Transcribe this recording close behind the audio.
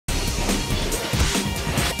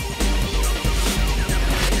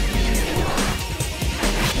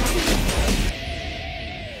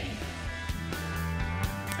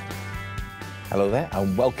Hello there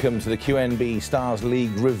and welcome to the QNB Stars League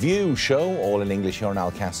review show, all in English here on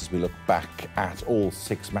Alcast, as we look back at all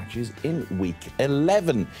 6 matches in week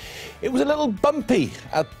 11. It was a little bumpy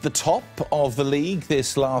at the top of the league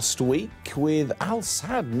this last week, with Al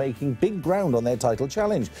Sadd making big ground on their title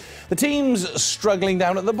challenge. The teams struggling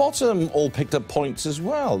down at the bottom all picked up points as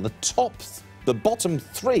well. The bottom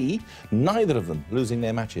 3, neither of them losing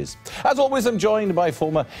their matches. As always, I'm joined by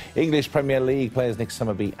former English Premier League players Nick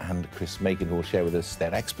Summerby and Chris Macon, who will share with us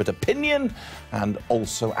their expert opinion and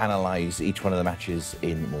also analyse each one of the matches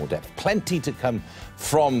in more depth. Plenty to come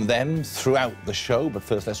from them throughout the show, but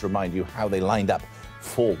first let's remind you how they lined up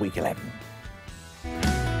for week 11.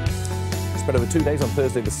 Spread over 2 days on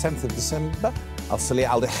Thursday the 7th of December. Al Sillia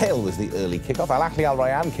Al Duhail was the early kick-off. Al Ahly Al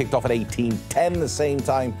Rayyan kicked off at 18:10, the same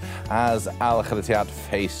time as Al Kharatiat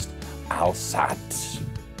faced Al Sadd.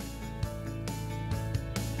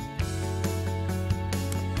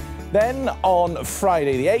 Then on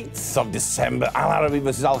Friday the 8th of December, Al Arabi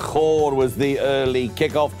versus Al Khor was the early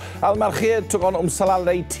kick-off. Al Markhir took on Salal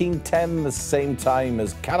at 18:10, the same time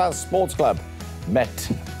as Kara Sports Club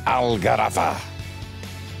met Al Gharafa.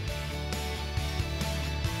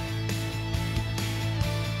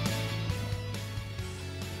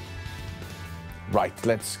 Right,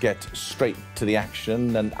 let's get straight to the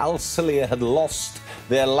action. And Al Sillia had lost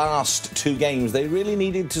their last 2 games. They really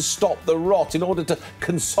needed to stop the rot in order to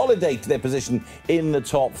consolidate their position in the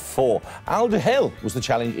top 4. Al Duhail was the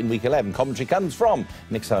challenge in week 11. Commentary comes from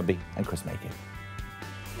Nick Summerby and Chris Macon.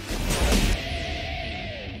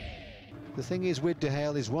 The thing is with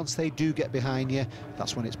Duhail is once they do get behind you,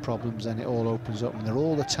 that's when it's problems and it all opens up, and they're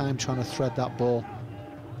all the time trying to thread that ball.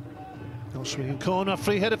 No swinging corner,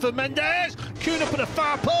 free header for Mendes. Queued up at the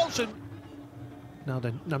far post. And now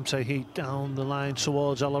then, Namtehi down the line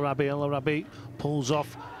towards El Arabi. El Arabi pulls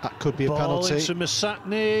off. That could be a ball penalty. Into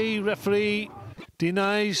Masatni. Referee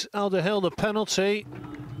denies Al Duhail the penalty.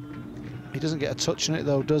 He doesn't get a touch on it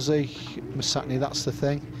though, does he? Masatni, that's the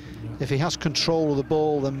thing. If he has control of the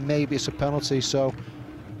ball, then maybe it's a penalty. So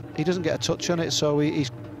he doesn't get a touch on it. So he's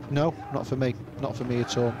no, not for me. Not for me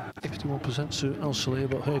at all. 51% to Al Sillia,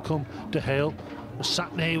 but here come Duhail.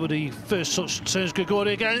 Masatni with the first touch, turns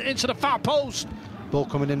Grigori again into the far post. Ball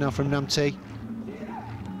coming in now from Namtehi.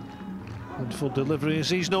 Wonderful delivery as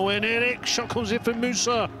he's nowhere near it. Shot comes in from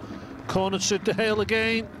Musa. Corner to Duhail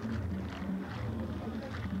again.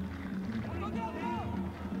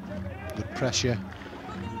 Good pressure.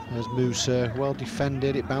 There's Musa, well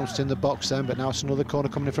defended. It bounced in the box then, but now it's another corner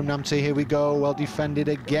coming in from Namtehi. Here we go, well defended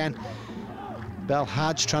again.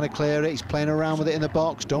 Belhaj trying to clear it. He's playing around with it in the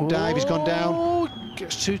box. Don't dive. He's gone down.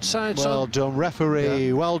 Gets too tight. Well done, referee.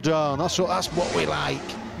 Yeah. Well done. That's what we like.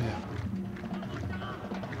 Yeah.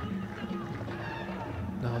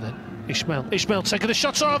 Now then, Ismail taking the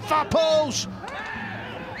shot on far post.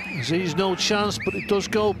 Aziz no chance, but it does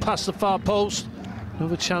go past the far post.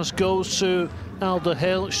 Another chance goes to Al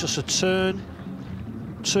Duhail. It's just a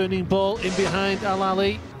turning ball in behind Al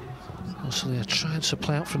Ahly. So they're trying to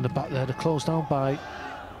play out from the back there. They're closed down by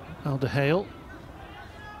Al Duhail.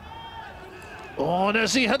 Oh, and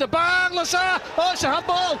as he had a bang, Lazar! Oh, it's a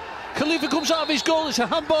handball! Khalifa comes out of his goal, it's a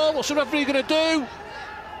handball. What's the referee going to do?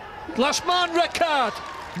 Last man, red card!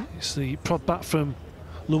 It's the prod back from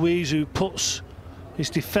Louise, who puts his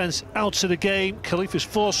defence out of the game. Khalifa's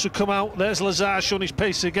forced to come out. There's Lazar showing his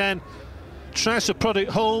pace again. Tries to prod it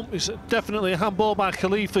home. It's definitely a handball by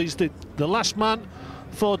Khalifa. He's the last man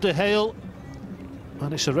for Duhail,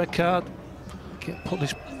 and it's a red card. Put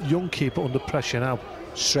this young keeper under pressure now.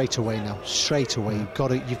 Straight away now, straight away. You've got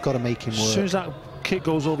to make him work. As soon as that kick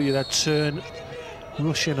goes over your head, turn,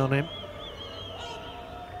 rush in on him.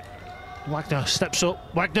 Wagner steps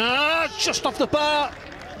up. Wagner just off the bar.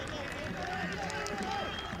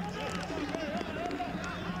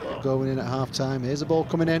 Going in at half-time. Here's the ball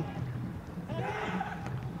coming in.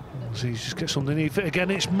 So he just gets underneath it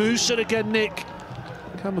again. It's Musa again, Nick.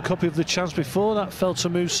 Have a copy of the chance before that fell to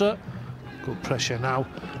Musa. Good pressure now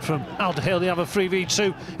from Al Duhail. They have a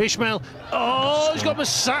 3v2. Ismail. Oh, he's got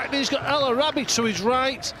Masatni. He's got El Arabi to his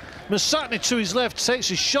right. Masatni to his left. Takes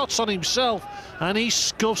his shots on himself, and he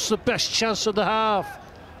scuffs the best chance of the half.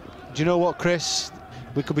 Do you know what, Chris?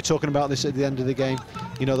 We could be talking about this at the end of the game.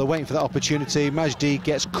 You know, they're waiting for that opportunity. Majdi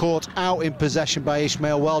gets caught out in possession by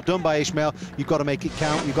Ismail. Well done by Ismail. You've got to make it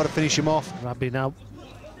count. You've got to finish him off. Arabi now.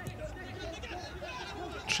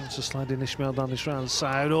 Trying to slide in Ismail down this round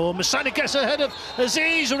side. Oh, Masatni gets ahead of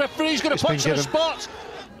Aziz. The referee's going to punch on the spot.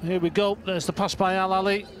 Here we go. There's the pass by Al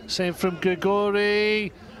Ahly. Same from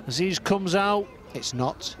Grigori. Aziz comes out. It's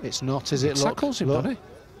not, is it? Tackles him, doesn't he?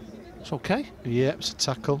 It's okay. Yeah, it's a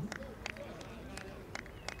tackle.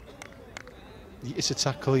 It's a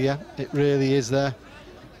tackle, yeah. It really is there.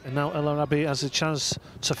 And now El Arabi has a chance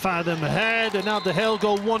to fire them ahead, and now De Gea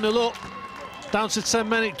go 1-0 up. Down to 10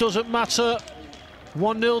 men, it doesn't matter.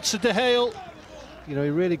 1-0 to De Gea. You know, he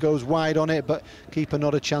really goes wide on it, but keeper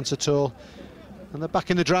not a chance at all. And they're back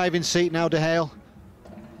in the driving seat now, De Gea.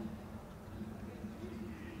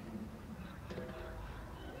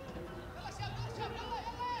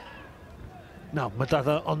 Now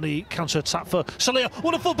Madada on the counter-attack for Salia.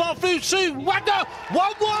 Wonderful ball through to Wagner.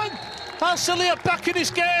 1-1. Al Salia back in this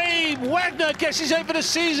game. Wagner gets his 8th for the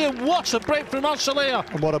season. What a break from Al Salia.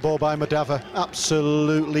 And what a ball by Madava.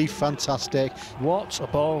 Absolutely fantastic. What a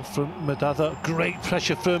ball from Madada. Great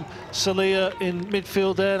pressure from Salia in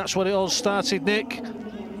midfield there. That's when it all started, Nick.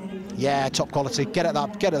 Yeah, top quality. Get at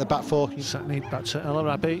the back four. Satni back to El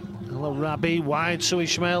Arabi. El Arabi wide to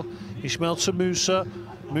Ismail. Ismail to Musa.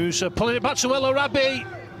 Musa pulling it back to El Arabi.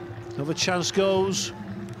 Another chance goes.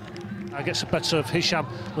 I gets the better of Hisham.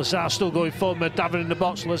 Lazar still going forward. Madava in the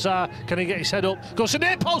box. Lazar, can he get his head up? Goes to the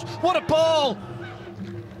near post. What a ball!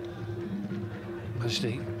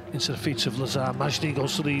 Majdi into the feet of Lazar. Majdi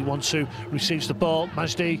goes to the 1-2, receives the ball.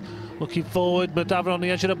 Majdi looking forward. Madava on the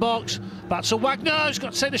edge of the box. Back to Wagner. He's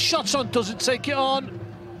got to take the shots on. Doesn't take it on.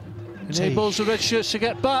 Enables the red shirts to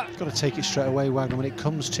get back. Got to take it straight away, Wagner. When it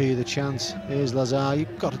comes to you, the chance. Here's Lazar.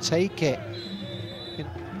 You've got to take it.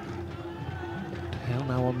 Hale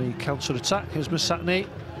now on the counter-attack. Here's Masatni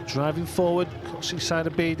driving forward. Cuts inside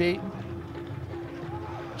of BD.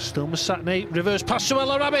 Still Masatni. Reverse pass to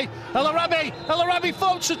El Arabi. El Arabi. El Arabi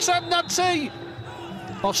forward to Tam Nanti.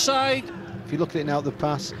 Offside. If you look at it now, the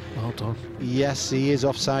pass. Well done. Yes, he is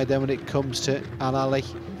offside there when it comes to Al Ali.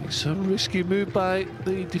 It's a risky move by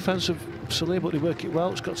the defence of Salia, but they work it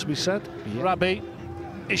well, it's got to be said. Yep. Arabi,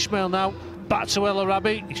 Ismail now, back to El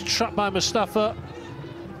Arabi, he's trapped by Mustafa.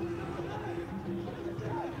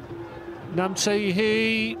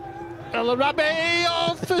 Namtehi, El Arabi,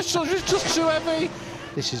 oh, first touch is just too heavy.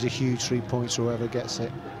 This is a huge 3 points, whoever gets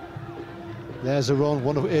it. There's a run,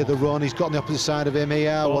 the run, he's got on the opposite side of him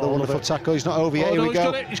here. What a wonderful tackle, he's not over yet, here we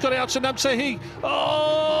go. He's got it out to Namtehi.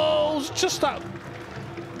 Oh, it's just that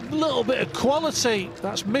little bit of quality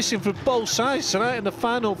that's missing from both sides tonight in the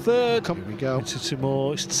final third. Here we go. Into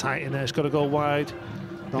Timor, it's tight in there, it's got to go wide.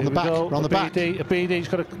 On the back, on the back. Abidi, he's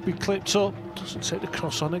got to be clipped up. Doesn't take the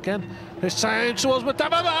cross on again. This time towards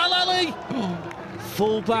Madava Al Ali.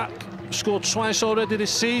 Full back, scored twice already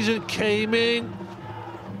this season, came in.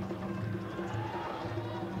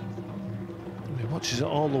 He watches it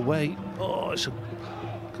all the way. Oh, it's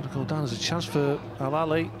going to go down as a chance for Al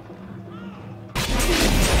Ali.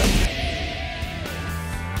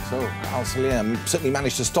 So Al Salia certainly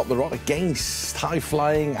managed to stop the rot against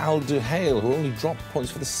high-flying Al Duhail, who only dropped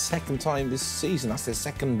points for the 2nd time this season. That's their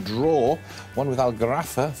 2nd draw, one with Al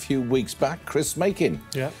Gharafa a few weeks back. Chris Makin.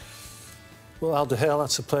 Yeah. Well, Al Duhail had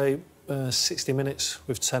to play 60 minutes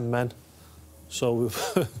with 10 men. So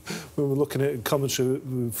we were looking at commentary,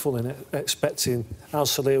 we were fully expecting Al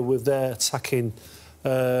Salia with their attacking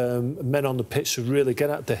men on the pitch to really get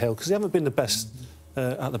at Duhail, because they haven't been the best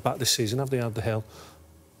at the back this season, have they, Al Duhail?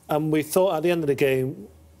 And we thought at the end of the game,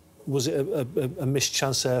 was it a missed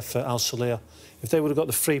chance there for Al Salia? If they would have got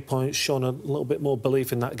the 3 points, shown a little bit more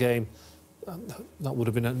belief in that game, that would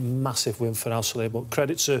have been a massive win for Al Salia. But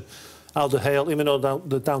credit to Al Duhail, even though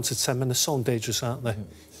they're down to 10 men, they're so dangerous, aren't they?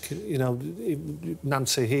 You know,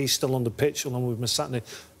 Nancy, he's still on the pitch along with Masatni.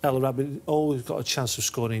 El Arabi always got a chance of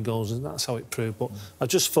scoring goals, and that's how it proved. But I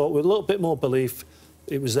just thought with a little bit more belief,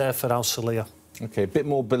 it was there for Al Salia. OK, a bit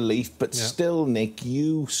more belief, but still, Nick,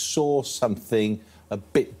 you saw something a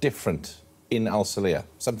bit different in Al Salia,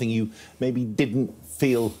 something you maybe didn't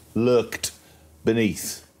feel lurked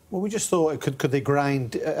beneath. Well, we just thought, could they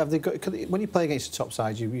grind? When you play against the top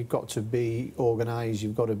sides, you've got to be organised,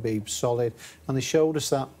 you've got to be solid, and they showed us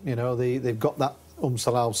that. You know, they've got that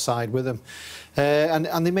Salah side with them, and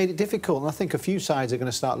they made it difficult. And I think a few sides are going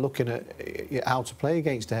to start looking at how to play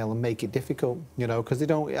against Duhail and make it difficult. You know, because they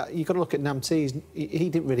don't. You've got to look at Namti. He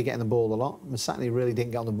didn't really get in the ball a lot. Masatni really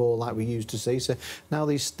didn't get on the ball like we used to see. So now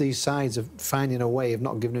these sides are finding a way of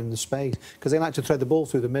not giving him the space, because they like to thread the ball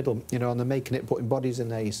through the middle. You know, and they're making it, putting bodies in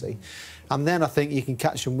there. You see. And then I think you can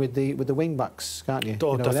catch them with the wing backs, can't you?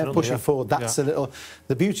 Oh, you know, they're pushing forward. That's a little.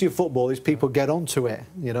 The beauty of football is people get onto it.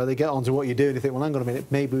 You know, they get onto what you do and you think, well, hang on a minute,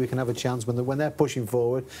 maybe we can have a chance when they're pushing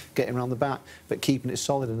forward, getting around the back, but keeping it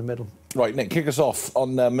solid in the middle. Right, Nick, kick us off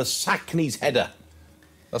on Masakni's header.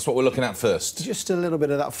 That's what we're looking at first. Just a little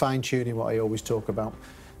bit of that fine-tuning, what I always talk about.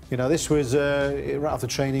 You know, this was right off the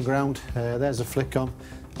training ground. There's a flick on.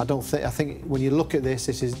 I think when you look at this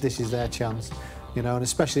is their chance. you know, and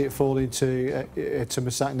especially it falling to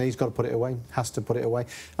Masakni. He's got to put it away, has to put it away.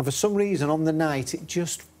 And for some reason on the night, it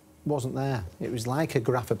just wasn't there. It was like a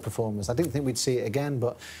Graffa performance. I didn't think we'd see it again,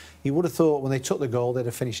 but you would have thought when they took the goal, they'd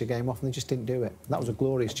have finished the game off, and they just didn't do it. That was a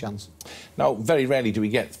glorious chance. Now, very rarely do we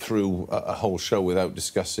get through a whole show without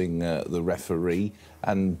discussing the referee.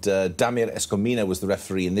 And Damir Escomina was the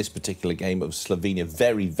referee in this particular game of Slovenia.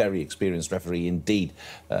 Very, very experienced referee indeed.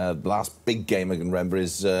 The last big game I can remember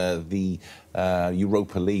is the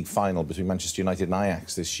Europa League final between Manchester United and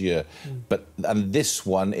Ajax this year. And this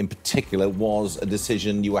one in particular was a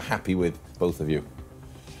decision you were happy with, both of you.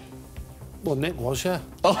 Well, Nick was, yeah.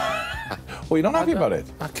 Oh, well, you're not happy about it?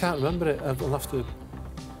 I can't remember it. I'll have to...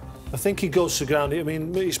 I think he goes to ground. I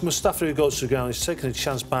mean, it's Mustafa who goes to ground. He's taking a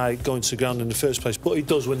chance by going to ground in the first place, but he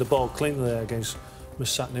does win the ball cleanly there against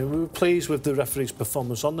Masakni. We were pleased with the referee's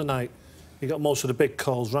performance on the night. He got most of the big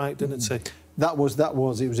calls right, didn't he? It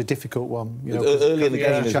was a difficult one. You know, early in the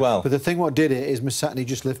game as well. But the thing what did it is Masakni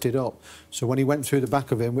just lifted up. So when he went through the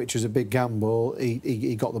back of him, which was a big gamble,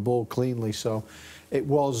 he got the ball cleanly. So it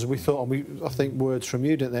was, we thought, I think words from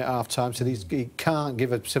you, didn't they, at half-time, said he can't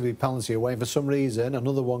give a silly penalty away. For some reason,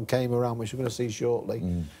 another one came around, which we're going to see shortly.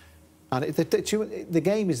 And the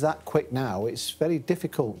game is that quick now, it's very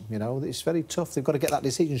difficult, you know, it's very tough. They've got to get that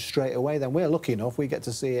decision straight away. Then we're lucky enough, we get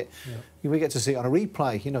to see it. Yeah. We get to see it on a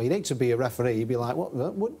replay. You know, you need to be a referee, you'd be like,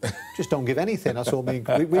 what? Just don't give anything. That's all we've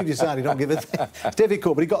decided, don't give a thing. It's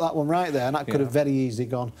difficult, but he got that one right there, and that could have very easily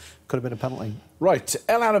gone, could have been a penalty. Right,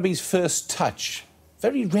 El Arabi's first touch.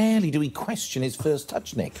 Very rarely do we question his first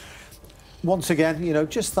touch, Nick. Once again, you know,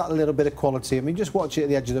 just that little bit of quality. I mean, just watch it at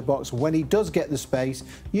the edge of the box. When he does get the space,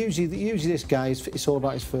 usually this guy, it's all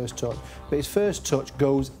about his first touch. But his first touch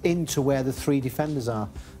goes into where the three defenders are.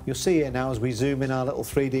 You'll see it now as we zoom in our little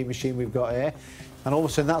 3D machine we've got here. And all of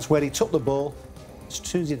a sudden, that's where he took the ball. As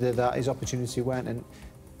soon as he did that, his opportunity went. And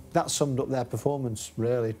that summed up their performance,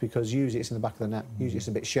 really, because usually it's in the back of the net. Usually it's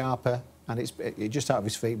a bit sharper. And it's just out of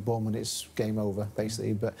his feet, boom, and it's game over,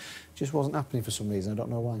 basically. But it just wasn't happening for some reason. I don't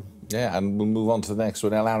know why. Yeah, and we'll move on to the next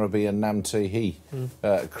one, El Arabi and Namtehi.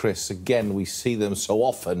 Chris, again, we see them so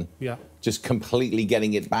often, just completely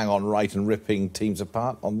getting it bang on right and ripping teams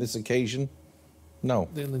apart. On this occasion, no.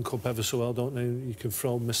 They link up ever so well, don't they? You can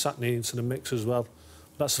throw Masakni into the mix as well.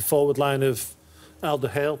 That's the forward line of Al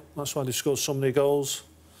Duhail. That's why they scored so many goals.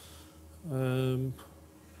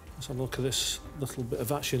 Let's have a look at this little bit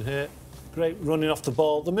of action here. Great running off the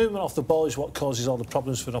ball. The movement off the ball is what causes all the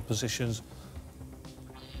problems for the oppositions.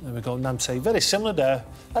 There we go, Namtehi. Very similar there.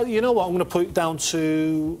 You know what? I'm going to put it down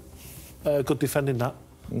to good defending that.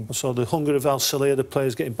 So the hunger of Al Salia, the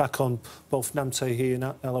players getting back on both Namtehi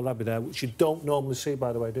and El Arabi there, which you don't normally see,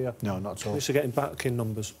 by the way, do you? No, not at all. They're getting back in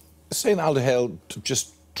numbers. Saying Al Duhail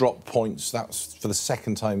just dropped points, that's for the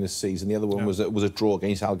second time this season. The other one was a draw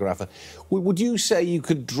against Al Graffa. Would you say you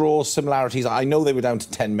could draw similarities? I know they were down to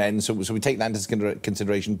 10 men, so we take that into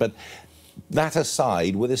consideration, but that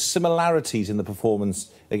aside, were there similarities in the performance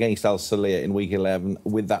against Al Salia in week 11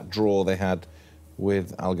 with that draw they had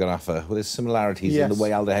with Al Graffa? Were there similarities in the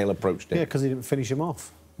way Al Duhail approached it? Yeah, because he didn't finish him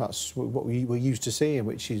off. That's what we were used to seeing,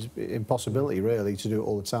 which is impossibility, really, to do it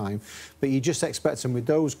all the time. But you just expect them with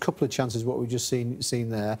those couple of chances, what we've just seen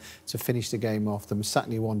there, to finish the game off. The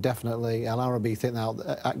Masakni one, definitely. El Arabi, think now,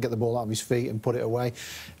 get the ball out of his feet and put it away.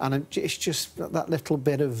 And it's just that little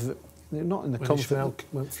bit of... Not in the comfort... Ishmael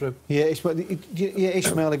went through. Yeah,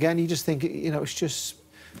 Ishmael again, you just think, you know, it's just...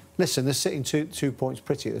 Listen, they're sitting 2 points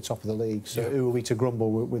pretty at the top of the league, so who are we to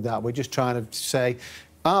grumble with that? We're just trying to say...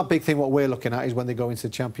 Our big thing, what we're looking at, is when they go into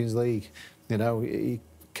the Champions League. You know, you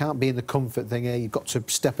can't be in the comfort thing here. You've got to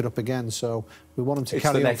step it up again. So we want them to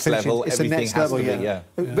carry on. It's the next level. It's the next level,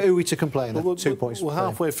 But who are we to complain? Well, 2 points. We're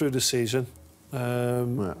halfway through the season.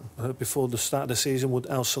 Before the start of the season, would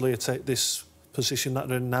Al Salia take this position that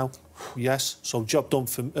they're in now? Yes. So job done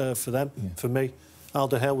for them, for me. Al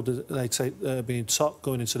Duhail, would they take being top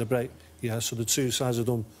going into the break? Yeah. So the two sides have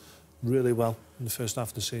done really well in the first half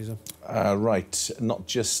of the season. Right, not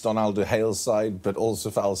just on Al Duhail's side, but also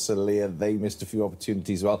for Al Salia. They missed a few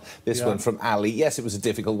opportunities as well. This one from Ali. Yes, it was a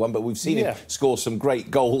difficult one, but we've seen him score some great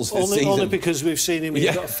goals this season. Only because we've seen him.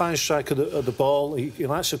 He's got a fine strike of the ball. He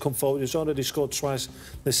likes to come forward. He's already scored twice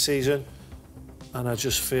this season. And I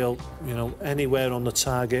just feel, you know, anywhere on the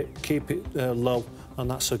target, keep it low, and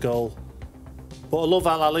that's a goal. But I love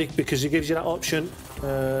Al Ali because he gives you that option.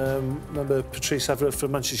 Remember Patrice Evra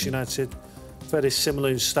from Manchester United, very similar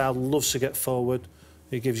in style, loves to get forward.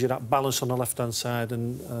 He gives you that balance on the left-hand side,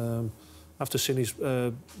 and after seeing his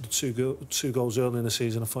the two goals early in the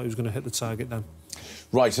season, I thought he was going to hit the target then.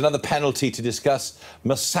 Right, another penalty to discuss.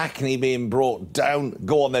 Masakni being brought down.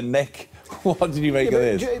 Go on then, Nick. What did you make of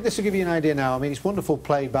this? This will give you an idea now. I mean, it's wonderful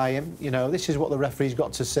play by him. You know, this is what the referee's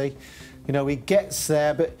got to see. You know, he gets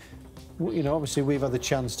there, but, you know, obviously we've had the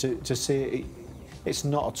chance to see it. It's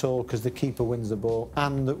not at all because the keeper wins the ball,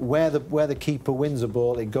 and where the keeper wins the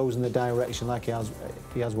ball, it goes in the direction like he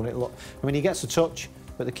has won it. Look, I mean, he gets a touch,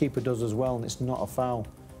 but the keeper does as well, and it's not a foul.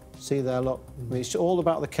 See there, look. I mean, it's all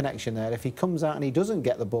about the connection there. If he comes out and he doesn't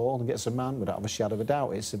get the ball and gets a man, without have a shadow of a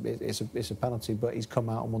doubt, it's a penalty. But he's come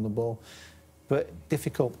out and won the ball. But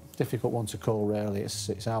difficult one to call. Really, it's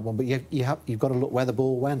a hard one. But you've got to look where the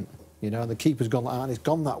ball went. You know, and the keeper's gone like that, and it's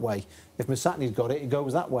gone that way. If Musacni's got it, it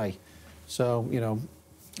goes that way. So, you know,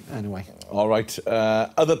 anyway. All right.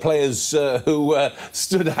 Other players who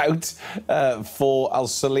stood out for Al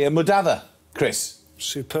Salia. Mudava, Chris.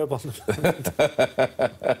 Superb on the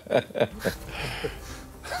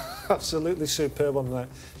absolutely superb on that.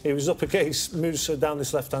 He was up against Musa down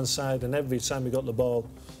this left-hand side, and every time he got the ball,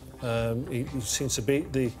 he seemed to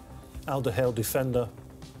beat the Al Duhail defender.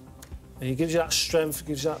 And he gives you that strength,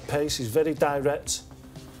 gives you that pace. He's very direct.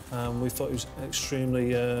 We thought he was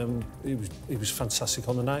extremely... he was fantastic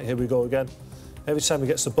on the night. Here we go again. Every time he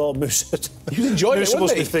gets the ball, Musa... He was enjoying Musa it,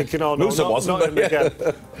 must wasn't be he? thinking, oh, no, Musa not him again.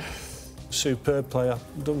 Superb player,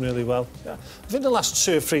 done really well. Yeah. I think the last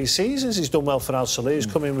 2 or 3 seasons he's done well for Al Salia. He's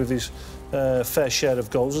come in with his fair share of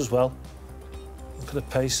goals as well. Look at the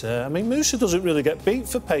pace there. I mean, Musa doesn't really get beat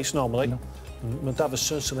for pace normally. No. Mudava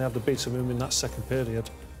certainly had the beat of him in that second period.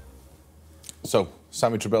 So,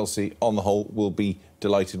 Sami Trabelsi, on the whole, will be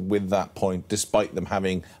delighted with that point, despite them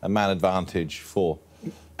having a man advantage for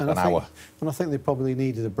an hour. And I think they probably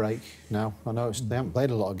needed a break now. I know they haven't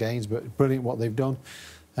played a lot of games, but brilliant what they've done.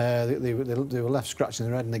 They were left scratching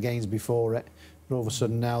their head in the games before it. But all of a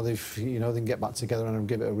sudden now they can get back together and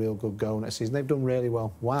give it a real good go next season. They've done really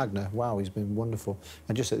well. Wagner, wow, he's been wonderful.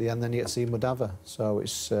 And just at the end, then you get to see Mudava. So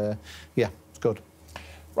it's it's good.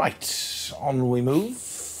 Right, on we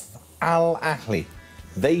move. Al Ahly.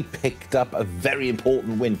 They picked up a very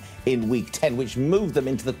important win in Week 10, which moved them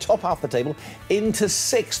into the top half of the table, into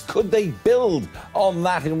 6th. Could they build on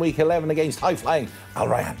that in Week 11 against high-flying Al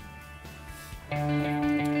Rayyan?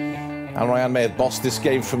 Al Rayyan may have bossed this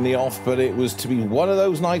game from the off, but it was to be one of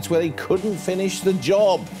those nights where they couldn't finish the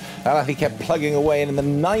job. Al Ahly kept plugging away, and in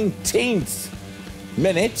the 19th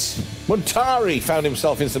minute, Muntari found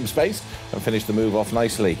himself in some space and finished the move off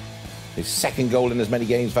nicely. His 2nd goal in as many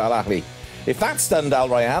games for Al Ahly. If that stunned Al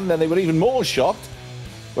Rayyan, then they were even more shocked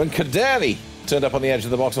when Kaderi turned up on the edge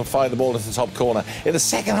of the box and fired the ball into the top corner. In the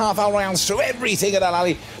second half, Al Rayyan threw everything at Al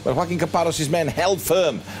Ahly, but Joaquin Caparros' men held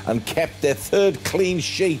firm and kept their 3rd clean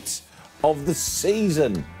sheet of the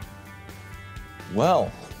season.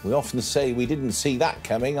 Well, we often say we didn't see that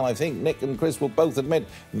coming, and I think Nick and Chris will both admit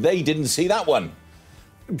they didn't see that one.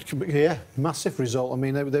 Yeah, massive result. I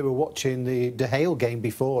mean, they were watching the Duhail game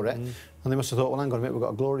before it, and they must have thought, well, hang on a minute, we've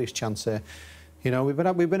got a glorious chance here. You know, we've been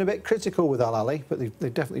a bit critical with Al Ahly, but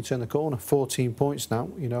they've definitely turned the corner. 14 points now.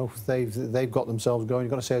 You know, they've got themselves going.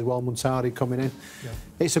 You've got to say as well, Muntari coming in. Yeah.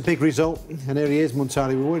 It's a big result, and here he is, Muntari.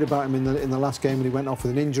 We were worried about him in the last game when he went off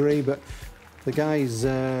with an injury, but the guy's,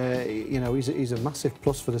 you know, he's a massive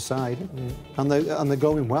plus for the side, and they're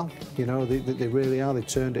going well. You know, they really are. They've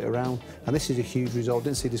turned it around, and this is a huge result.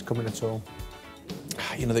 Didn't see this coming at all.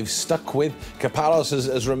 You know, they've stuck with Caparros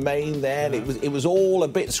has remained there. Yeah. It was all a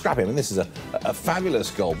bit scrappy. I mean, this is a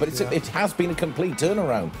fabulous goal, but it has been a complete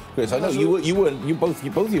turnaround. Chris, I know both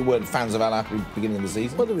of you weren't fans of Al Ahly at the beginning of the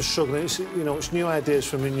season. Well, they were struggling. It's new ideas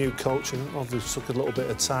from a new coach, and obviously took a little bit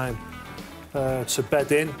of time to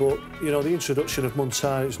bed in. But you know, the introduction of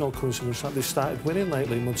Muntari, it's no coincidence that they've started winning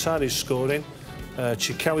lately. Muntari's scoring.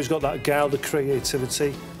 Chikawi's got that guile, the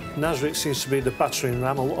creativity. Nasric seems to be the battering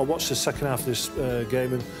ram. I watched the second half of this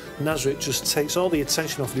game, and Nasric just takes all the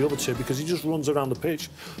attention off the other two because he just runs around the pitch,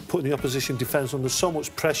 putting the opposition defence under so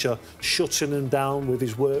much pressure, shutting them down with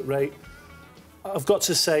his work rate. I've got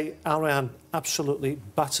to say, Al Rayyan absolutely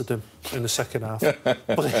battered them in the second half.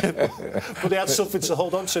 but they had something to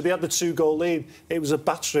hold on to. They had the 2-goal lead. It was a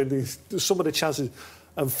battering. Some of the chances...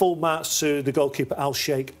 And full marks to the goalkeeper, Al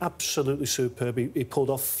Sheikh, absolutely superb. He pulled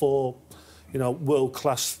off 4,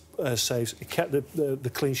 world-class saves. He kept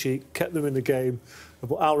the clean sheet, kept them in the game.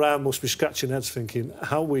 But Al Rayyan must be scratching heads thinking,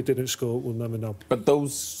 how we didn't score, we'll never know. But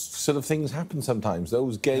those sort of things happen sometimes.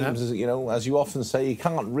 Those games, as you often say, you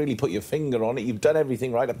can't really put your finger on it. You've done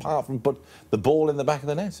everything right apart from put the ball in the back of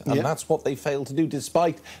the net. And that's what they failed to do,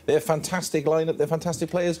 despite their fantastic lineup, their fantastic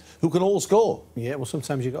players who can all score. Yeah, well,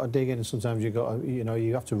 sometimes you've got to dig in and sometimes you've got to,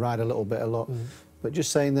 you have to ride a little bit, a lot. But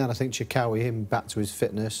just saying that, I think Chikawi, him back to his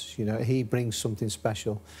fitness, he brings something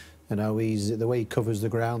special. You know, the way he covers the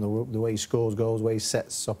ground, the way he scores goals, the way he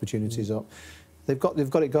sets opportunities up. They've got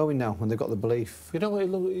it going now, and they've got the belief. You know, I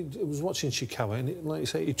was watching Chikawa, and like you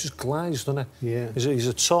say, he just glides, doesn't he? Yeah. He's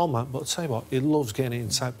a tall man, but I'll tell you what, he loves getting in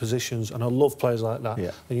tight positions, and I love players like that.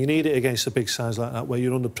 Yeah. And you need it against the big sides like that, where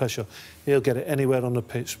you're under pressure. He'll get it anywhere on the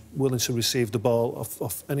pitch, willing to receive the ball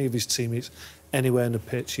off any of his teammates, anywhere on the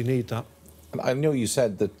pitch. You need that. And I know you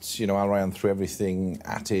said that, you know, Al Ryan threw everything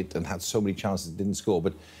at it and had so many chances and didn't score,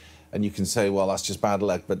 and you can say, well, that's just bad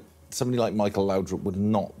luck, but somebody like Michael Laudrup would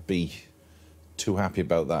not be too happy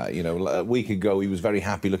about that. You know, a week ago he was very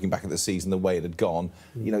happy looking back at the season, the way it had gone.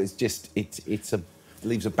 You know, it's just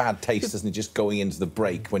leaves a bad taste, doesn't it? Just going into the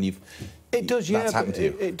break when you've it does, yeah. That's happened to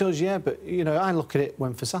you. It does, yeah. But you know, I look at it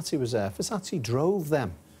when Fossati was there. Fossati drove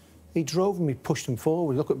them. He drove them. He pushed them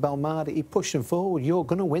forward. Look at Belmardi. He pushed them forward. You're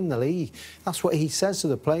going to win the league. That's what he says to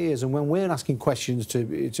the players. And when we're asking questions to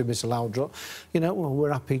Mr. Laudrup, you know, well,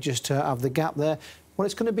 we're happy just to have the gap there. Well,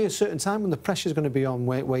 it's going to be a certain time when the pressure's going to be on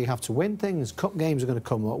where you have to win things. Cup games are going to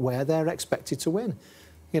come up where they're expected to win.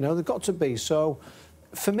 You know, they've got to be. So,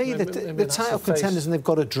 for me, the title contenders, and they've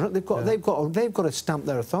got to stamp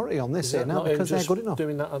their authority on this here now because they're good enough.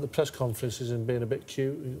 Doing that at the press conferences and being a bit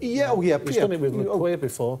cute. Yeah, oh yeah, he's done it with McQuaid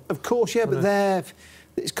before. Of course, yeah, but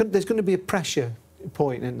there's going to be a pressure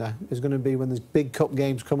point, isn't there? There's going to be when there's big cup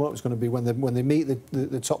games come up. It's going to be when they meet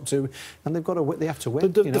the top two, and they have to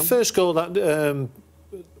win. The first goal that.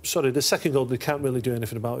 Sorry, the second goal, they can't really do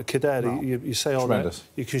anything about it. Kader, no. you say all that.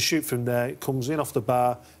 You can shoot from there. It comes in off the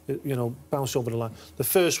bar, you know, bounce over the line. The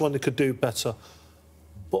first one, they could do better.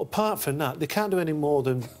 But apart from that, they can't do any more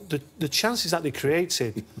than... The chances that they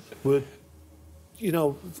created were, you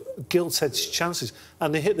know, gilt-edged chances.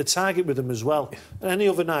 And they hit the target with them as well. And any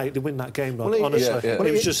other night, they win that game, well, honestly. Well,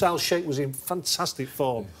 it was just Al Sheikh was in fantastic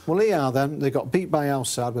form. Well, they got beat by Al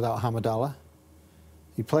Sadd without Hamadallah.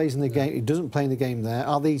 He plays in the game. He doesn't play in the game there.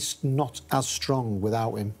 Are they not as strong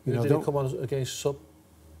without him? You know, did he come on against Sub?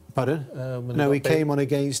 Pardon? No, he came on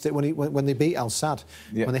against it when they beat Al Sadd.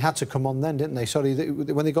 Yeah. When they had to come on then, didn't they? Sorry,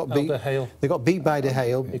 when they got beat. They got beat by De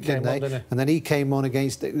Gea, didn't they? And then he came on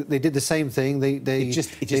against. They did the same thing. It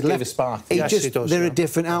just gave a spark. They're a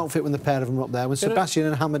different outfit when the pair of them are up there. When Sebastian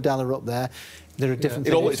and Hamadallah are up there, they're a different.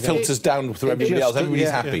 It always filters down through everybody else. Everybody's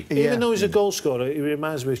happy. Even though he's a goal scorer, he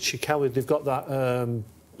reminds me of Chikawa. They've got that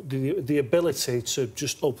the ability to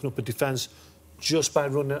just open up a defence just by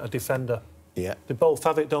running at a defender. Yeah. They both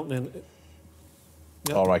have it, don't they?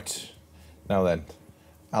 Yeah. All right. Now then,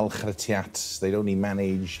 Al Khartiat, they'd only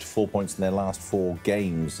managed 4 points in their last 4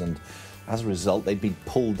 games, and as a result, they'd been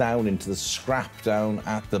pulled down into the scrap down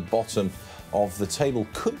at the bottom of the table.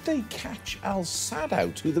 Could they catch Al Sadd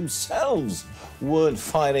out, who themselves weren't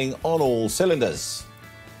firing on all cylinders?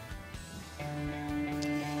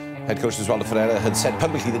 Head coach Osvaldo Ferreira had said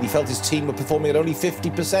publicly that he felt his team were performing at only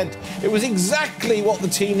 50%. It was exactly what the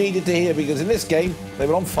team needed to hear, because in this game, they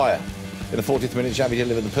were on fire. In the 40th minute, Xavi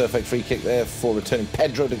delivered the perfect free kick there for returning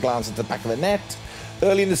Pedro to glance at the back of the net.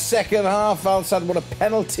 Early in the second half, Al Sadd won a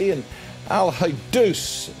penalty and Al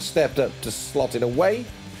Haidous stepped up to slot it away.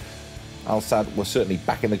 Al Sadd was certainly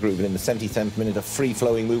back in the groove, and in the 77th minute, a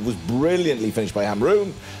free-flowing move was brilliantly finished by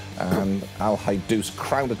Hamroun, and Al Haidous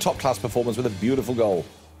crowned a top-class performance with a beautiful goal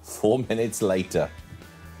 4 minutes later.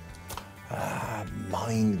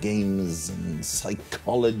 Mind games and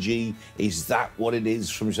psychology, is that what it is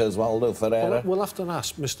from Osvaldo Ferreira? Well, we'll have to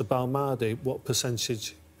ask Mr. Belmardi what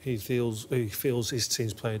percentage he feels his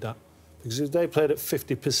team's played at. Because if they played at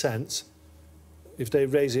 50%, if they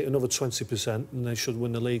raise it another 20%, then they should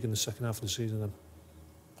win the league in the second half of the season then.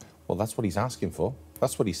 Well, that's what he's asking for.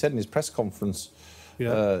 That's what he said in his press conference.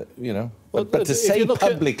 Yeah. You know, well, but to say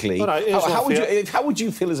publicly, how would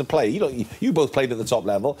you feel as a player? You know, you both played at the top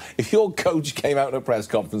level. If your coach came out in a press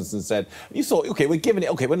conference and said, you thought, OK, we're giving it,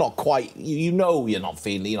 OK, we're not quite, you know you're not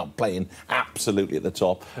playing absolutely at the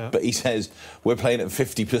top, but he says, we're playing at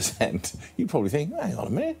 50%, you'd probably think, hang on a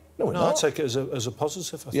minute. No, we're not. I'd take it as a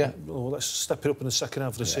positive. I think, well, let's step it up in the second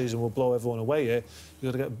half of the season. We'll blow everyone away here.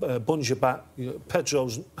 You've got to get Bunja back.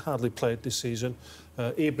 Pedro's hardly played this season.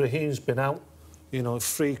 Ibrahim's been out. You know,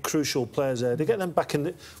 3 crucial players there. They get them back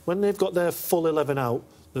in. When they've got their full 11 out,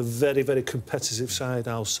 they're very, very competitive side,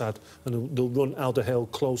 Al Sadd, and they'll run Al De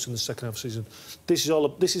Gea close in the second half of the season.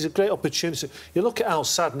 This is a great opportunity. You look at Al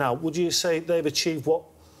Sadd now, would you say they've achieved what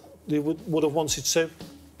they would have wanted to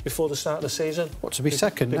before the start of the season? What, to be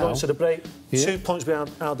second now? They've gone to the break. 2 points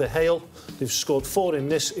behind Al De Gea. They've scored 4 in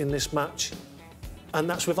this match. And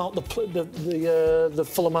that's without the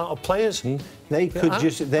full amount of players. They could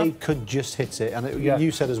just hit it. And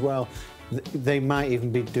you said as well, they might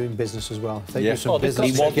even be doing business as well. If they do some Oh,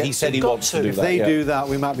 business, he said he wants to do if that. they do that,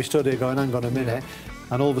 we might be stood here going, hang on a minute.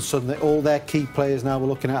 And all of a sudden, all their key players now, we're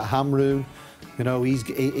looking at Hamroon, you know, he's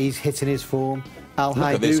hitting his form. Look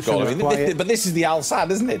at this goal. I mean, but this is the Al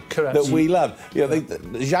Sadd, isn't it? Correct. That we love. You know,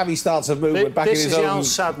 Xavi starts a movement back in his own Al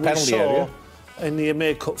Sadd penalty area. In the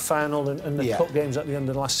Emir Cup final and the cup games at the end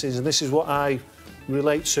of last season. This is what I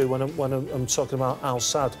relate to when I'm talking about Al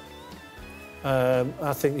Sadd.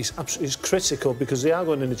 I think he's critical because they are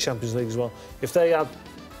going in the Champions League as well. If they had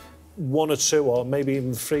 1 or 2 or maybe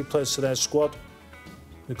even 3 players to their squad,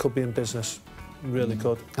 they could be in business. Really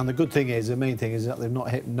could. And the good thing is, the main thing is that they've not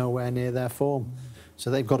hit nowhere near their form. So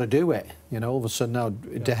they've got to do it. You know, all of a sudden now,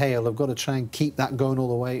 De Gea have got to try and keep that going all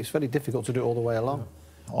the way. It's very difficult to do it all the way along.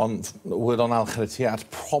 Word on Al Khairiyat,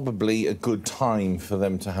 probably a good time for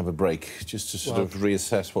them to have a break, just to sort of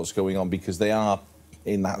reassess what's going on, because they are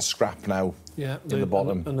in that scrap now in the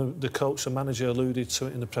bottom. And the coach and manager alluded to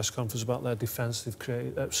it in the press conference about their defence. They've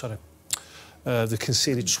created, they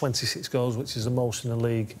conceded 26 goals, which is the most in the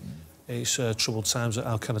league. It's troubled times at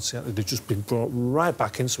Al Khairiyat. They've just been brought right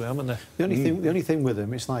back into it, haven't they? The only thing with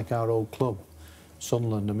them, it's like our old club,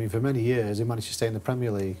 Sunderland. I mean, for many years they managed to stay in the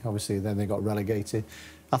Premier League. Obviously, then they got relegated.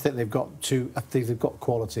 I think they've got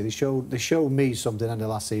quality. They showed me something end of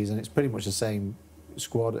last season. It's pretty much the same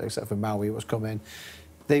squad except for Maui what's come in.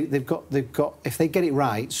 They've got if they get it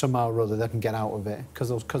right somehow or other, they can get out of it because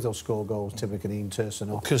they'll score goals typically in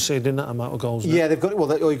Tursunov. Conceding that amount of goals. Yeah, they've got. Well,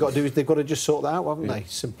 all you've got to do is they've got to just sort that out, haven't they?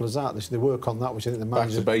 Simple as that. They work on that, which I think the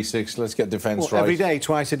manager. Back to basics. Let's get defence right. Every day,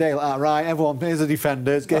 twice a day, like that. Right, everyone, here's the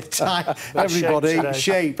defenders. Get tight. Everybody,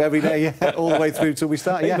 shape every day, all the way through till we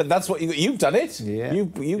start. Yeah, but that's what you've done it. Yeah,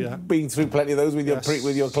 you've been through plenty of those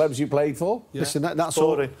with your clubs you played for. Yeah. Listen, that's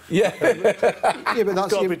all. Yeah, yeah, but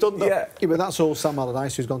that's got to be done. Yeah, but that's all Sam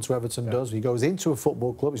Allardyce, who's gone to Everton, does. He goes into a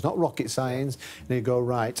football club. It's not rocket science. And he go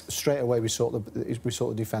right straight away. We sort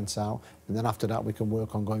the defence out, and then after that we can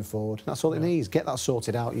work on going forward. That's all it needs. Get that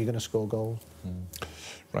sorted out. You're going to score goals.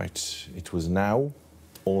 Right. It was now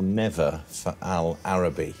or never for Al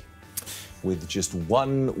Arabi. With just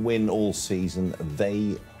 1 win all season,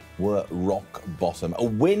 they were rock bottom. A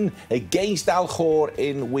win against Al Khor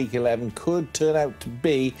in week 11 could turn out to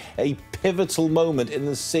be a pivotal moment in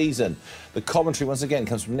the season. The commentary once again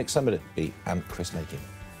comes from Nick Summerby and Chris Nakin.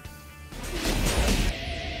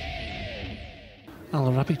 Al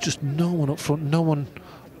Arabi, just no one up front, no one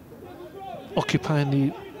occupying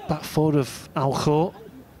the back four of Al Khor.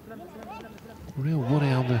 Real worry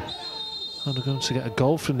how they're going to get a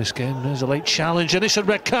goal from this game. There's a late challenge, and it's a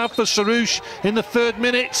red card for Sarouche in the 3rd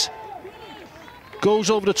minute. Goes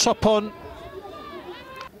over the top on.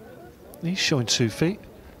 He's showing 2 feet.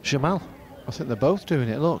 Jamal. I think they're both doing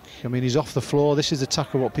it. Look, I mean, he's off the floor. This is the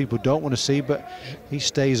tackle what people don't want to see, but he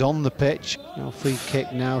stays on the pitch. Free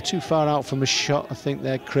kick now. Too far out from a shot, I think,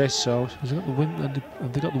 there, Chris. So has he got the wind?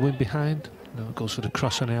 Have they got the wind behind? No, it goes for the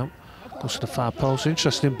cross and out. Goes to the far post.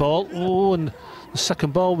 Interesting ball. Oh, and the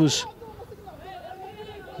second ball was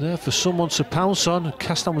there for someone to pounce on.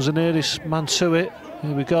 Castan was the nearest man to it.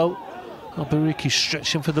 Here we go. Albariki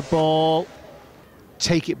stretching for the ball.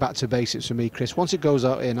 Take it back to basics for me, Chris. Once it goes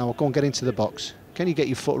out here, now go and get into the box. Can you get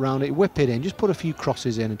your foot around it, whip it in, just put a few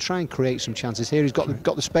crosses in and try and create some chances here. He's got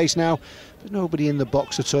the space now. There's nobody in the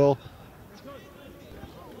box at all.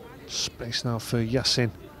 Space now for Yassin.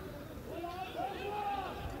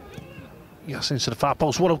 Yassin to the far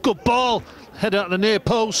post. What a good ball! Head out the near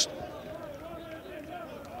post.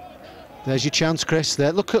 There's your chance, Chris.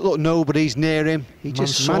 There, look, nobody's near him. He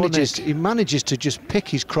just manages to just pick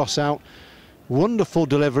his cross out. Wonderful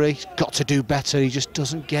delivery. He's got to do better. He just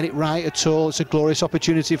doesn't get it right at all. It's a glorious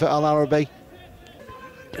opportunity for Al Arabi.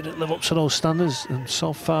 Didn't live up to those standards, and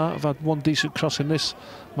so far I've had 1 decent cross in this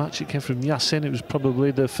match. It came from Yassin. It was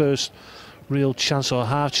probably the first real chance or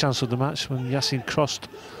half chance of the match when Yassin crossed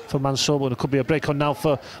for Mansour, but there could be a break on now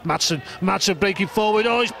for Madsen. Madsen breaking forward.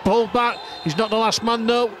 Oh, he's pulled back. He's not the last man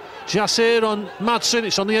though. Jasir on Madsen.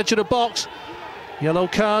 It's on the edge of the box. Yellow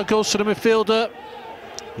card goes to the midfielder.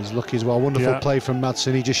 He's lucky as well. Wonderful play from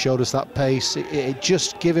Madsen. He just showed us that pace. It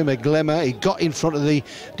just gave him a glimmer. He got in front of the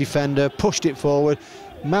defender, pushed it forward.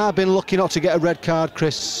 Might have been lucky not to get a red card,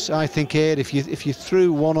 Chris, I think, here. If you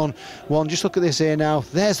threw 1-on-1, just look at this here now.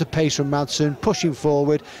 There's the pace from Madsen, pushing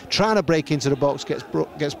forward, trying to break into the box, gets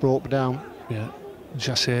brought down. Yeah,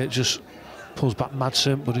 Jasir just pulls back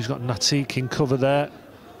Madsen, but he's got Natik in cover there.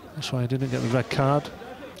 That's why he didn't get the red card.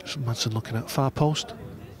 So Madsen looking at far post.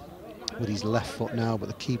 With his left foot now, but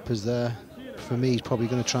the keeper's there. For me, he's probably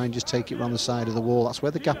going to try and just take it round the side of the wall. That's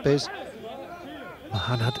where the gap is.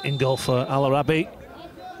 Mahanad in goal for Al Arabi.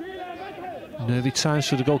 Nervy times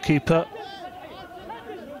for the goalkeeper.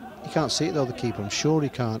 he can't see it though, the keeper. I'm sure he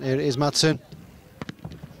can't. Here it is, Madsen.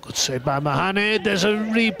 Good save by Mahani. There's a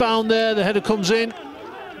rebound there. The header comes in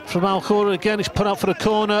from Alcora again. It's put out for the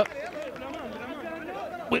corner.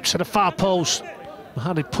 Whips at the far post.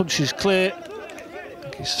 Mahani punches clear. I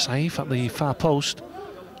think it's safe at the far post.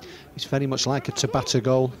 It's very much like a Tabata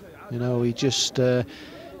goal. You know, he just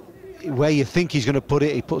where you think he's going to put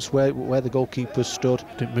it, he puts where the goalkeeper stood.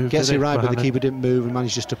 Didn't move, gets did it right, Mahani? but the keeper didn't move and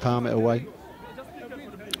managed just to palm it away.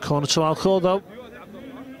 Corner to Alcor though.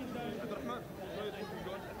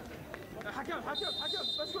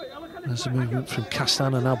 There's a movement from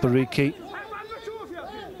Castan and Albariki.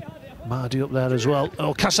 Mardi up there as well.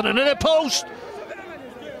 Oh, Castan in the post!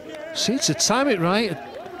 Seems to time it right.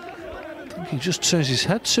 I think he just turns his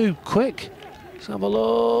head too quick. Let's have a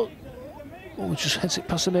look. Oh, just heads it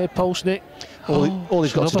past the near post, Nick. All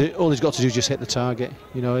he's got to do is just hit the target.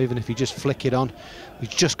 You know, even if he just flick it on, he's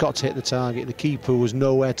just got to hit the target. The keeper was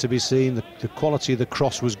nowhere to be seen. The quality of the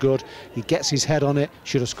cross was good. He gets his head on it,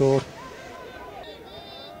 should have scored.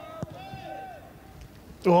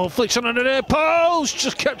 Oh, flicks on the near post,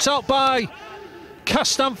 just kept out by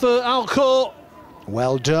Castan for Alcor.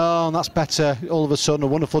 Well done, that's better. All of a sudden, a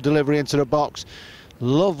wonderful delivery into the box.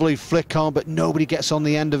 Lovely flick on, but nobody gets on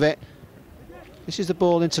the end of it. This is the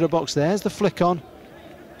ball into the box. There's the flick on.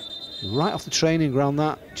 Right off the training ground,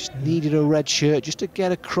 that. Just needed a red shirt just to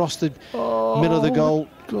get across the middle of the goal.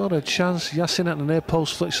 Got a chance. Yassin at the near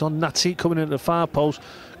post, flicks on. Natik coming into the far post.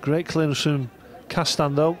 Great clearance from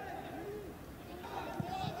Castan, though.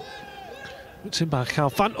 It's in by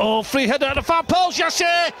Khalfan. Oh, free header at the far post.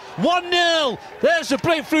 Yassir! 1-0. There's the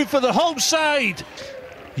breakthrough for the home side.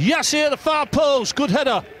 Yassir at the far post. Good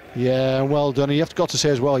header. Yeah, well done. And you have got to say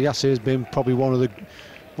as well, Yassir's been probably one of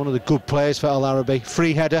the good players for Al Arabi.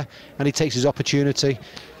 Free header, and he takes his opportunity.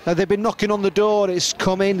 Now, they've been knocking on the door. It's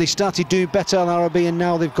come in. They started doing better, Al Arabi, and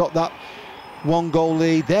now they've got that 1-goal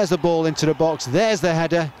lead. There's the ball into the box. There's the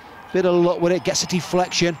header. Bit of luck with it. Gets a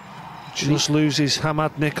deflection. Just loses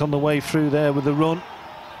Hamad Nick on the way through there with the run.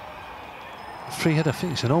 Free header, I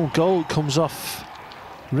think it's an own goal. It comes off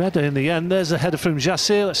Redder in the end. There's a header from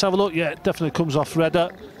Yassir. Let's have a look. Yeah, it definitely comes off Redder.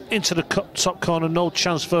 Into the top corner. No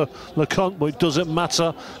chance for LeConte, but it doesn't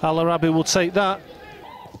matter. Al Arabi will take that.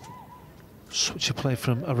 Switch of play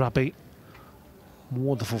from Arabi.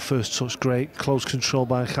 Wonderful first touch. Great. Close control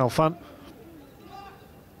by Khalfan.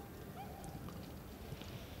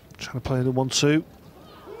 Trying to play the 1-2.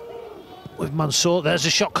 With Mansour, there's a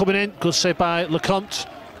shot coming in. Good save by LeConte.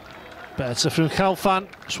 Better from Khalfan.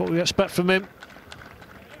 That's what we expect from him.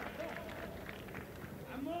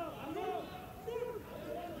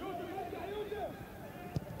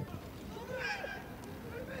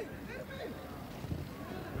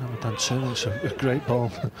 Ramadan Turner, it's a great ball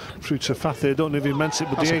through to Fathi. I don't know if he meant it,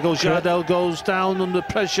 but Diego Jardel goes down under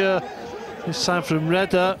pressure. This time from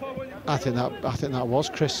Redder. I think that was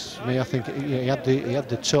Chris. I think he had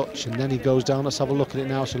the touch, and then he goes down. Let's have a look at it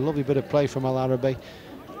now. It's a lovely bit of play from Al Arabi.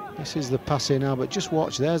 This is the pass here now, but just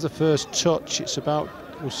watch. There's the first touch. It's about.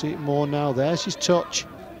 We'll see it more now. There's his touch.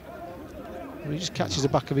 And he just catches the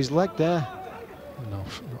back of his leg there. No,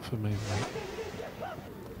 not for me, mate.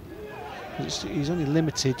 He's only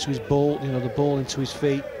limited to his ball. You know, the ball into his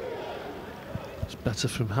feet. It's better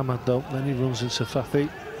from Hamad though. Then he runs into Fathi.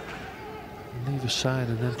 Neither side,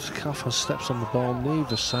 and then Khalfan steps on the ball.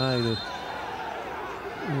 Neither side. This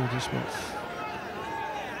one.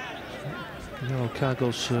 Yellow card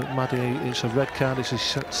goes to Maddy. It's a red card. It's his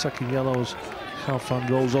second yellow as Khalfan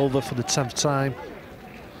rolls over for the 10th time.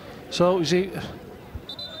 So is he?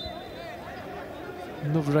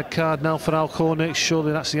 Another red card now for Alcorn.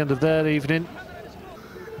 Surely that's the end of their evening.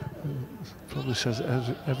 Probably says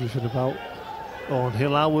everything about Owen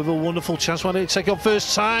Hilal with a wonderful chance. Why did he take on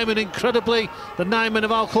first time? And incredibly, the 9 men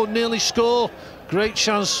of Alcorn nearly score. Great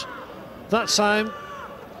chance that time.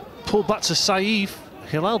 Pulled back to Saif.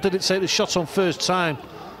 Hilal didn't take the shot on first time.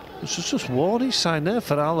 This was just warning sign there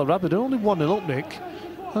for Al Arabi. They're only 1-0 up, Nick.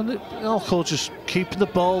 And Alcorn just keeping the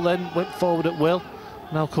ball, then went forward at will.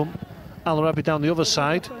 Now come Al Arabi down the other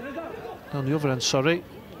side. Down the other end, sorry.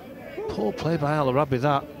 Poor play by Al Arabi,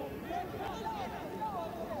 that.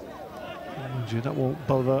 That won't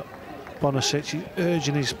bother Bonasic. He's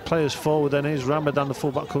urging his players forward. Then here's Ramadan, the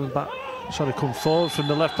fullback, coming back. Sorry, come forward from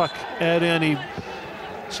the left back area, and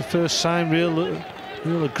it's the first sign,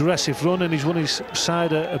 real aggressive run, and he's won his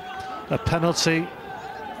side a penalty.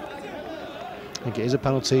 I think it is a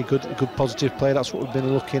penalty. Good positive play. That's what we've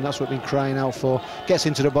been looking. That's what we've been crying out for. Gets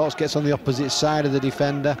into the box, gets on the opposite side of the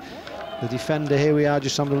defender. The defender, here we are,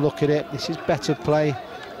 just having a look at it. This is better play.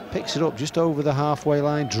 Picks it up just over the halfway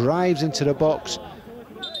line, drives into the box.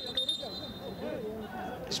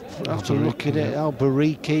 It's have to look at it. Al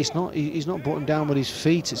Bariki, he's not buttoned down with his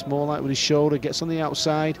feet, it's more like with his shoulder, gets on the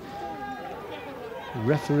outside. The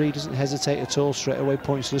referee doesn't hesitate at all, straight away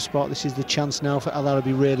points to the spot. This is the chance now for Al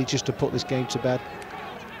Arabi really just to put this game to bed.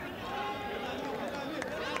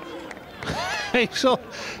 He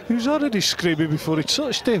was already screaming before he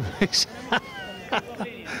touched him.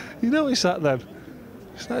 You notice that then?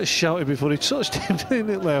 He started shouting before he touched him,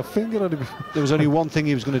 didn't lay a finger on him. There was only one thing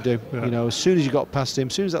he was going to do. Yeah. You know, as soon as you got past him,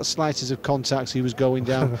 as soon as that slightest of contact, he was going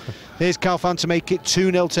down. Here's Khalfan to make it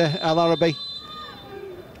 2-0 to Al Arabi.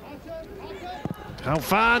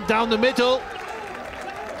 Khalfan down the middle.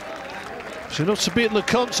 It's enough to beat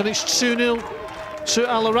LeComte, and it's 2-0 to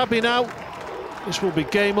Al Arabi now. This will be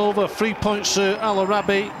game over. 3 points to Al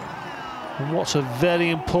Arabi. And what's a very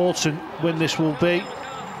important win this will be.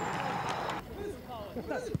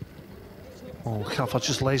 Oh, Khalfan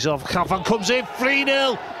just lays off. Khalfan comes in,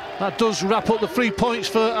 3-0. That does wrap up the 3 points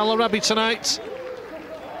for Al Arabi tonight.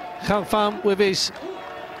 Khalfan with his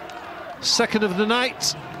second of the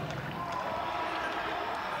night.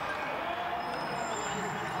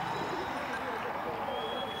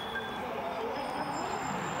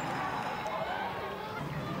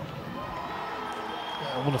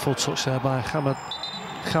 A wonderful touch there by Hamad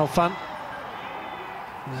Khalfan.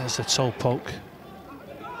 There's the toe poke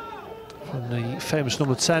from the famous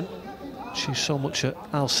number 10. She's so much at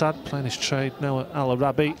Al Sadd, playing his trade now at Al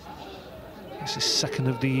Arabi. It's his second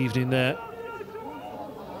of the evening there.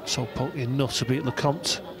 Toe poke enough to beat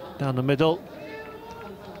LeComte down the middle.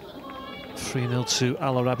 3-0 to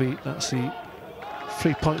Al Arabi. That's the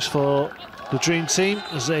 3 points for the Dream Team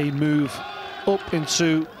as they move up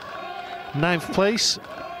into 9th place.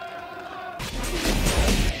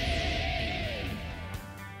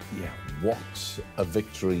 Yeah, what a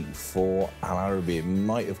victory for Al Arabi. It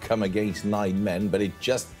might have come against 9 men, but it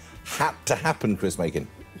just had to happen, Chris Makin.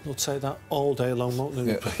 We'll take that all day long, won't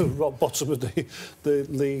they? Yeah. Rock bottom of the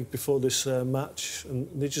league before this match, and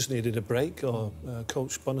they just needed a break, or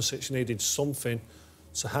Coach Bonisic needed something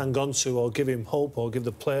to hang on to, or give him hope, or give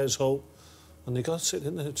the players hope. And they got it,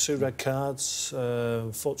 didn't they? 2 red cards,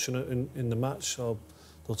 fortunate in the match, so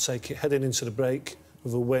they'll take it heading into the break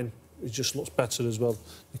with a win. It just looks better as well.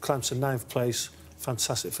 They climbed to 9th place,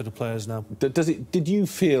 fantastic for the players now. Did you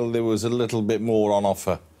feel there was a little bit more on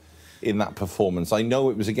offer in that performance? I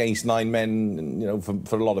know it was against 9 men, you know,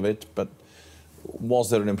 for a lot of it, but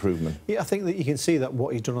was there an improvement? Yeah, I think that you can see that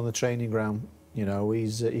what he's done on the training ground, you know, you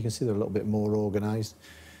can see they're a little bit more organised.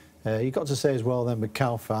 You've got to say as well then with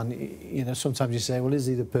Khalfan, you know, sometimes you say, well, is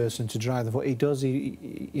he the person to drive the foot? He does,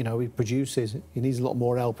 you know, he produces. He needs a lot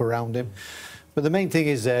more help around him. But the main thing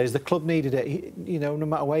is the club needed it. You know, no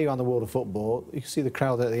matter where you are in the world of football, you can see the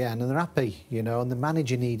crowd at the end and they're happy, you know, and the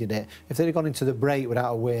manager needed it. If they'd have gone into the break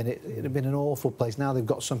without a win, it'd have been an awful place. Now they've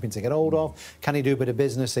got something to get hold of. Can he do a bit of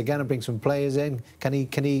business again and bring some players in? Can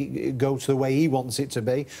he go to the way he wants it to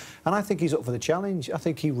be? And I think he's up for the challenge.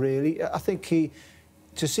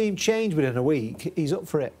 To see him change within a week, he's up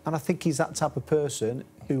for it. And I think he's that type of person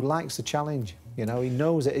who likes the challenge. You know, he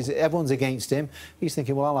knows it. Everyone's against him. He's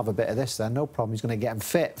thinking, well, I'll have a bit of this then, no problem. He's going to get him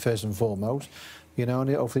fit, first and foremost. You know, and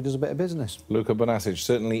he hopefully does a bit of business. Luka Bonasic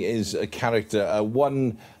certainly is a character.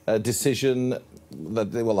 One decision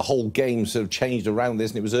that, well, the whole game sort of changed around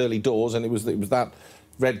this, and it was early doors, and it was that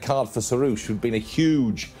red card for Sarouche, who'd been a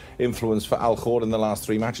huge influence for Al Khor in the last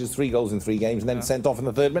 3 matches, 3 goals in 3 games, and then sent off in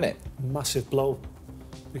the 3rd minute. Massive blow.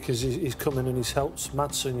 Because he's come in and he's helped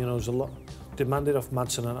Madsen, you know, there's a lot demanded off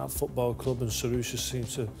Madsen at that football club, and Sarouche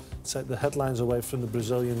seems to take the headlines away from the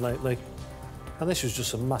Brazilian lately. And this was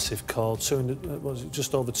just a massive call,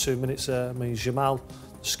 just over 2 minutes there. I mean, Jamal,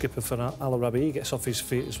 the skipper for Al Arabi, he gets off his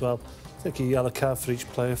feet as well. I think a yellow card for each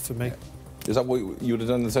player for me. Is that what you would have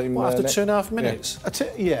done the same? Well, after 2.5 minutes?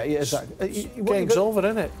 Yeah, exactly. Game's over,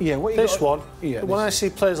 isn't it? Yeah, when I see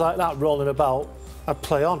players like that rolling about, I'd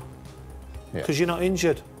play on. Because you're not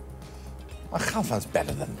injured. Well, Khalfan's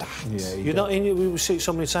better than that. Yeah, you're not injured. We see it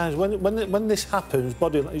so many times. When this happens,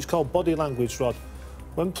 it's called body language, Rod.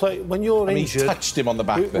 When you're injured, he touched him on the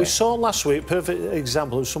back there. We saw last week, perfect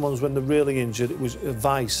example of someone's when they're really injured. It was a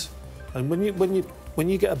vice, and when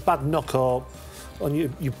you get a bad knock on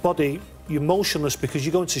your body, you're motionless because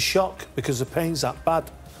you go into shock because the pain's that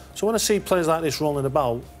bad. So when I see players like this rolling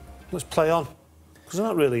about, let's play on. Because they're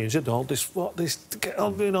not really injured, don't they? Get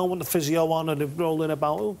on, you know, when the physio on and they're rolling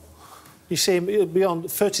about. Oh, you see him beyond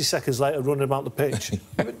 30 seconds later running about the pitch.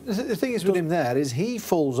 But the thing is with him there is he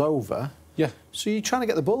falls over Yeah. So you're trying to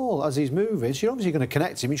get the ball as he's moving. So you're obviously going to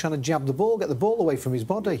connect him. You're trying to jab the ball, get the ball away from his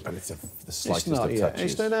body. But it's the slightest It's not, of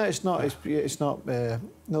touches. It's not. It's not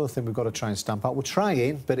another thing we've got to try and stamp out. We're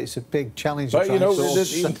trying, but it's a big challenge. But, you know,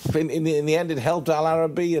 in the end, it helped Al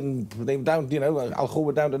Arabi, and they were down, you know, Al Khor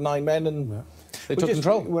were down to 9 men, and they took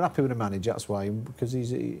control. We're happy with the manager, that's why, because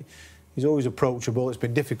he's always approachable. It's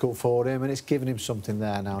been difficult for him, and it's given him something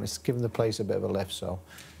there now, and it's given the place a bit of a lift, so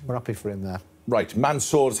we're happy for him there. Right,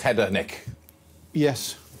 Mansour's header, Nick.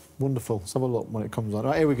 Yes, wonderful. Let's have a look when it comes on.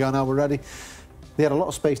 Right, here we go now, we're ready. They had a lot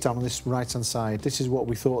of space down on this right-hand side. This is what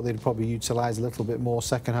we thought they'd probably utilise a little bit more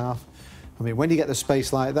second half. I mean, when you get the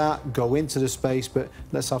space like that, go into the space, but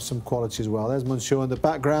let's have some quality as well. There's Mansour in the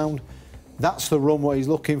background. That's the run, what he's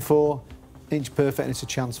looking for. Inch perfect, and it's a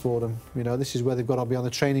chance for them. You know, this is where they've got to be on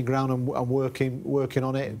the training ground and working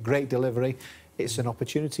on it. Great delivery. It's an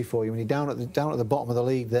opportunity for you. When you're down at the bottom of the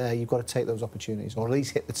league there, you've got to take those opportunities, or at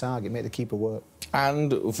least hit the target, make the keeper work.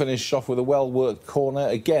 And we'll finish off with a well-worked corner.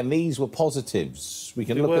 Again, these were positives. We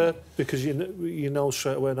can look at... because you know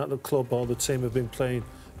straight away that the club or the team have been playing,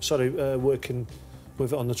 working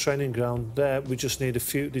with it on the training ground. There, we just need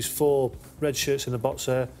there's 4 red shirts in the box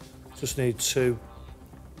there. Just need 2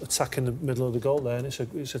 attacking the middle of the goal there, and it's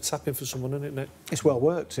a tapping for someone, isn't it, Nick? It's well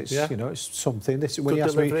worked. It's you know, it's something. When you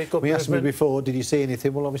asked me before, did you see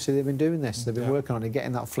anything? Well, obviously they've been doing this. They've been working on it,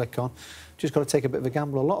 getting that flick on. Just got to take a bit of a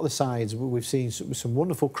gamble. A lot of the sides we've seen some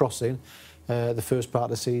wonderful crossing. The first part of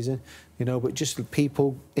the season, you know, but just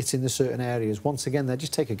people hitting the certain areas. Once again, they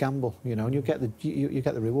just take a gamble, you know, and you get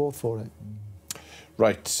the reward for it.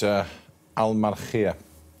 Right, Al Markhia.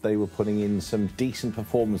 They were putting in some decent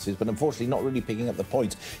performances, but unfortunately not really picking up the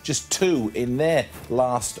points. Just 2 in their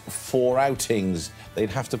last 4 outings. They'd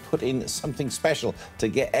have to put in something special to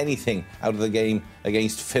get anything out of the game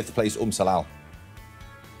against 5th place Salal.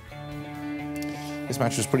 This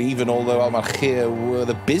match was pretty even, although Al Markhia were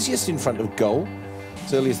the busiest in front of goal.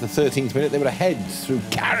 As early as the 13th minute, they were ahead through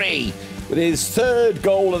Carey with his 3rd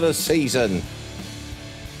goal of the season.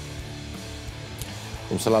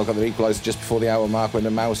 Salal got their equaliser just before the hour mark when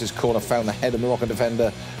the Mouse's corner found the head of Moroccan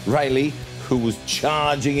defender Riley, who was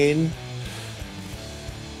charging in.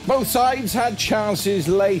 Both sides had chances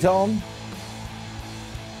late on,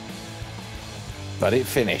 but it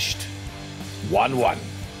finished 1-1.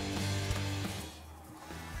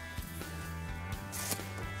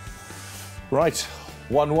 Right,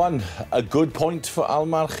 1-1. A good point for Al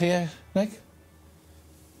Markhia, Nick?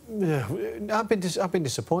 Yeah, I've been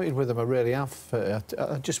disappointed with them. I really have.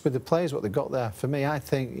 Just with the players, what they got there. For me, I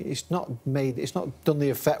think it's not done the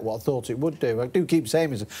effect what I thought it would do. I do keep saying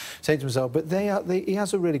to myself, but he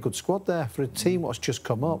has a really good squad there for a team what's just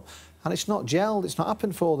come up, and it's not gelled. It's not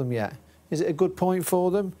happened for them yet. Is it a good point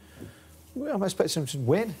for them? Well, I'm expecting them to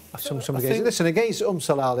win. Listen, against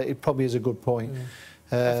Salal, it probably is a good point.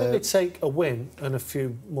 I think they'd take a win and a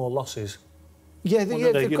few more losses. Yeah,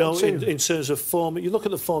 you know, in terms of form, you look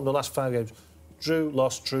at the form the last 5 games. Drew,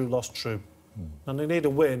 lost, and they need a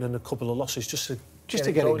win and a couple of losses just to get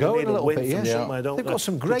it going a little bit. They've got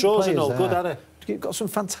some great players there. Good at it. They've got some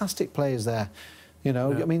fantastic players there. You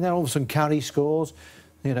know, I mean, they're all of a sudden Carey scores.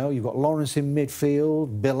 You know, you've got Lawrence in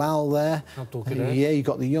midfield, Bilal there. Yeah, you've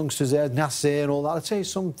got the youngsters there, Nasser and all that. I'll tell you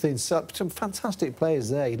something, some fantastic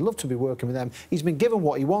players there. You'd love to be working with them. He's been given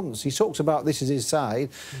what he wants. He talks about this is his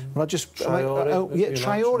side. But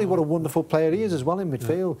Traore, what a wonderful player he is as well in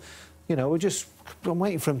midfield. You know, I'm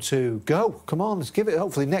waiting for him to go. Come on, let's give it.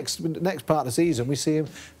 Hopefully next part of the season we see him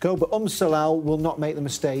go. But Salal will not make the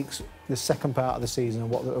mistakes the second part of the season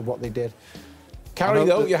of what they did. Carey,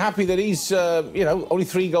 though, you're happy that he's, you know, only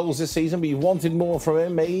 3 goals this season, but you wanted more from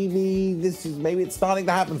him. Maybe it's starting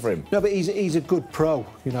to happen for him. No, but he's a good pro.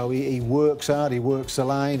 You know, he works hard, he works the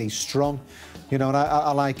line, he's strong. You know, and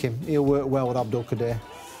I like him. He'll work well with Abdelkader.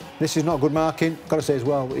 This is not good marking. Got to say as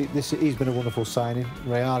well, he's been a wonderful signing,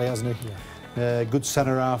 Reali, hasn't he? Yeah. Good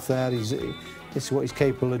centre half there. This is what he's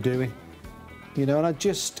capable of doing. You know, and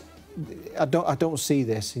I don't see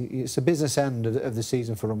this. It's the business end of the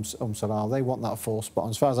season for Salal. They want that 4th spot.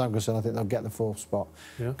 And as far as I'm concerned, I think they'll get the 4th spot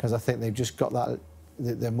because I think they've just got that.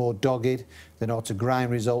 They're more dogged. They know how to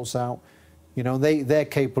grind results out. You know, they're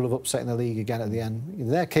capable of upsetting the league again at the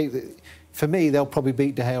end. For me, they'll probably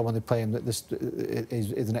beat De Gea when they play him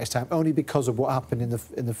the next time, only because of what happened in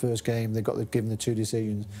the first game. They got given the 2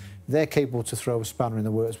 decisions. They're capable to throw a spanner in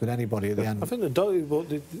the works with anybody at the end. I think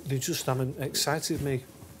they just haven't excited me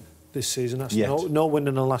this season. That's no win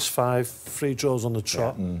in the last 5, 3 draws on the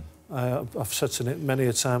trot. Yeah. I've said to Nick many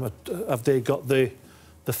a time, have they got the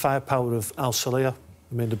firepower of Al Salih? I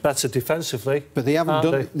mean, they're better defensively, but they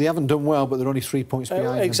haven't done well. But they're only 3 points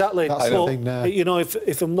behind. Exactly. That's the thing there. You know,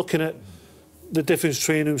 if I'm looking at the difference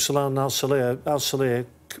between Umsalau and Al Saleh,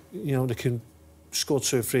 you know, they can score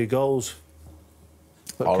 2 or 3 goals.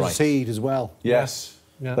 But All right. concede as well. Yes.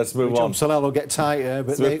 Yeah. Let's move on. Umsalau will get tighter,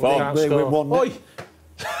 but they move win on. 1-0. Oi,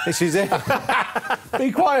 This is it.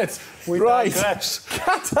 be quiet. Right. digress.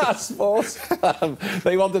 Qatar Sports.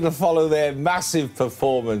 They wanted to follow their massive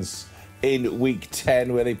performance in Week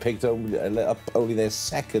 10, where they picked up only their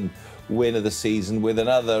 2nd win of the season with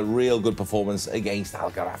another real good performance against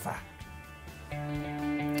Al Gharafa.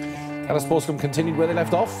 Qatar Sports Club continued where they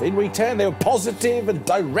left off in Week 10. They were positive and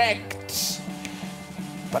direct,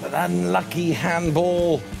 but an unlucky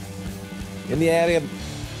handball in the area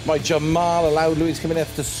by Jamal allowed Luis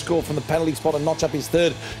Jimenez to score from the penalty spot and notch up his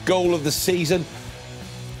 3rd goal of the season.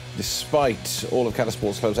 Despite all of Qatar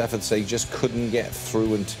Sports Club's efforts, they just couldn't get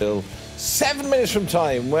through until 7 minutes from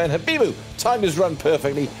time, when Habibu timed his run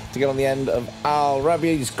perfectly to get on the end of Al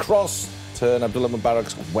Rabi's cross, turn Abdullah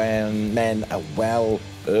Mubarak's men a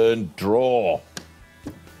well-earned draw.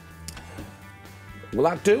 Will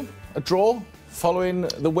that do? A draw following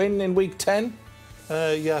the win in Week 10?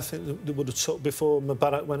 Yeah, I think they would have took, before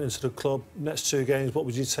Mubarak went into the club, next 2 games, what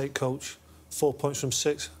would you take, coach? 4 points from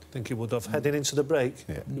 6? I think he would have. Heading into the break,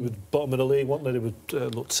 he was bottom of the league, wasn't it? It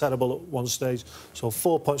would look terrible at one stage. So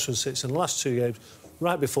 4 points from 6 in the last 2 games,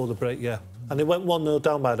 right before the break, yeah. And they went 1-0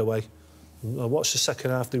 down, by the way. I watched the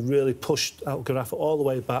second half, they really pushed Al Gharafa all the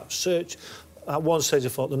way back. Search, at one stage I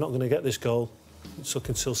thought they're not going to get this goal. It took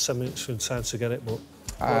until 7 minutes from time to get it, but...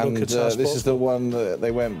 And this is the one that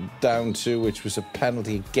they went down to, which was a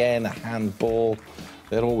penalty again, a handball.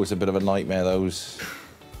 They're always a bit of a nightmare, those.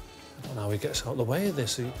 I don't know how he gets out of the way of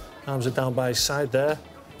this. His arms are down by his side there.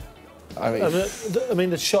 I I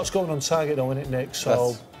mean, the shot's going on target, though, isn't it, Nick?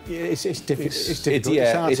 So... It's difficult. It's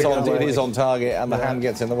difficult. It is on target, and the hand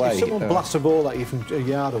gets in the way. If someone blasts a ball at you from a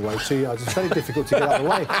yard away, 2 yards, it's very difficult to get out of the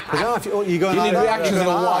way. Because you're going you need reactions of a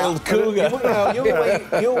wild cougar.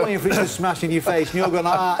 You're waiting for it to smash in your face, and you're going,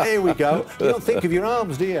 here we go. You don't think of your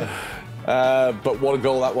arms, do you? But what a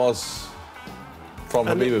goal that was from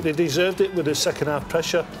Habibu. They deserved it with the second half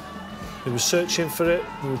pressure. They were searching for it.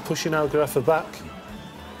 They were pushing Al Gharafa back.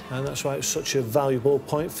 And that's why it's such a valuable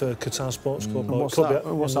point for Qatar Sports Club. What's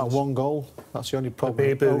that 1 goal? That's the only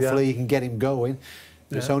problem. Hopefully you can get him going.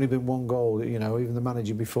 It's only been 1 goal. You know, even the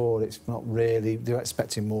manager before, it's not really. They're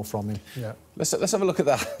expecting more from him. Yeah. Let's have a look at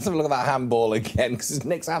that. Let's have a look at that handball again, because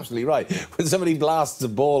Nick's absolutely right. When somebody blasts a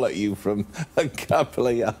ball at you from a couple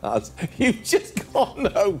of yards, you've just got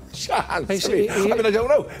no chance. I mean, I don't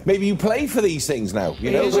know. Maybe you play for these things now.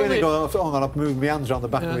 You know, you're going to go, I've moved my hands around the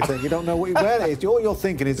back of my thing. You don't know where it is. All you're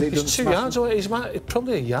thinking is it he's 2 yards away. He's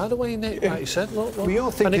probably a yard away, Nick, like you said. Look.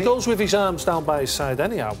 And he goes with his arms down by his side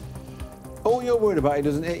anyhow. All you're worried about, it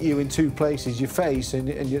doesn't hit you in 2 places, your face and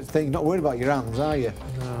your thing. Not worried about your hands, are you?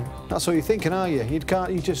 No. That's all you're thinking, are you? You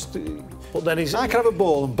just... But then I can have a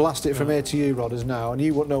ball and blast it from here to you, Rodders, now, and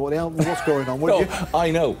you wouldn't know what's going on, would you? I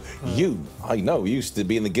know. I know. Used to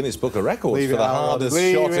be in the Guinness Book of Records for the hardest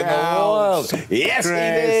shot in the world. Yes,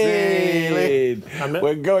 he did.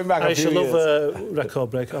 We're going back a few years. I used to love a record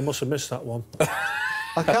break. I must have missed that one.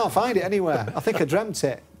 I can't find it anywhere. I think I dreamt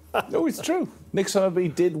it. No, it's true. Nick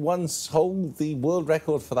Summerby did once hold the world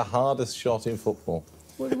record for the hardest shot in football.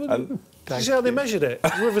 You see how they measured it?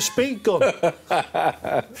 With a speed gun.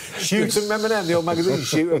 Shoot and M&M, the old magazine,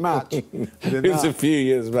 shoot a match. It was a few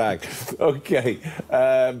years back. OK,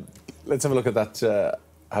 let's have a look at that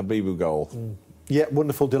Habibu goal. Yeah,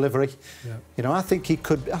 wonderful delivery. Yeah. You know, I think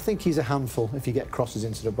he's a handful if you get crosses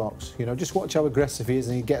into the box. You know, just watch how aggressive he is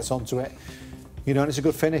and he gets onto it. You know, and it's a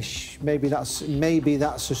good finish. Maybe that's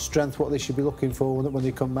a strength what they should be looking for when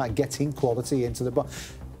they come back, getting quality into the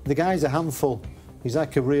box. The guy's a handful. He's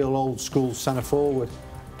like a real old school centre forward.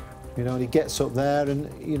 You know, and he gets up there, and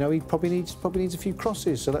you know he probably needs a few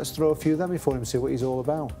crosses. So let's throw a few of them before him, see what he's all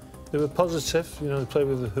about. They were positive. You know, they played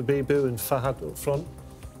with Habibu and Fahad up front.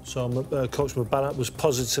 So Coach Mubarak was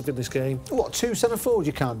positive in this game. What, 2 centre forwards?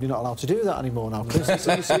 You're not allowed to do that anymore now, Chris.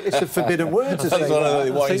 It's a forbidden word to say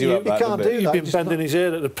that. You can't do that. You've been bending his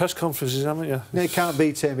ear at the press conferences, haven't you? No, you can't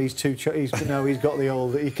beat him. He's got the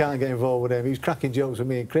old. You can't get involved with him. He's cracking jokes with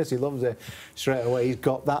me and Chris. He loves it straight away. He's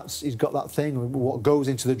got that thing. What goes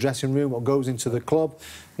into the dressing room, what goes into the club.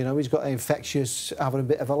 You know, he's got an infectious, having a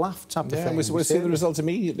bit of a laugh type of thing. We'll see the results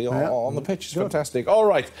immediately on the pitch. It's fantastic. All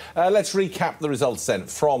right, let's recap the results then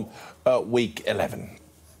from Week 11.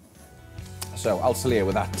 So Al Saleh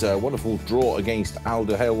with that wonderful draw against Al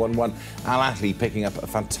Duhail 1-1. Al Ahly picking up a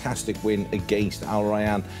fantastic win against Al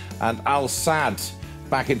Rayyan, and Al Sadd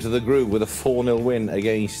back into the groove with a 4-0 win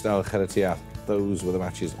against Al Kharatiyat. Those were the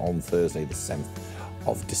matches on Thursday, the 7th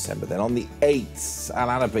of December. Then on the 8th, Al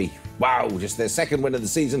Arabi, wow, just their second win of the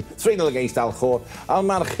season, 3-0 against Al Khor. Al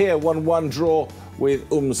Markhir 1-1 draw with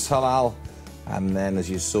Salal. And then, as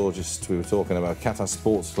you saw, we were talking about Qatar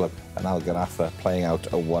Sports Club and Al Gharafa playing out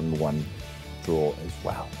a 1-1 draw as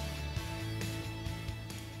well.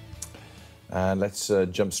 And let's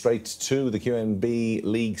jump straight to the QNB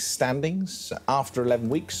League standings after 11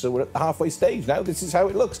 weeks. So we're at the halfway stage now. This is how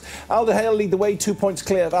it looks. Al Duhail lead the way, 2 points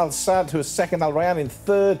clear of Al Sadd, who is second. Al Rayyan in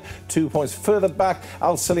third, 2 points further back.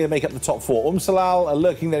 Al Salia make up the top four. Salal are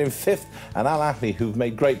lurking there in fifth. And Al Ahly, who've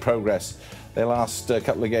made great progress. Their last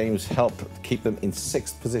couple of games help keep them in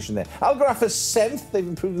sixth position there. Al Gharafa seventh. They've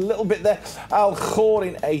improved a little bit there. Al Khor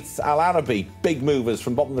in eighth. Al Arabi, big movers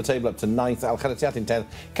from bottom of the table up to ninth. Al Kharatiat in 10th.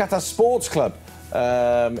 Qatar Sports Club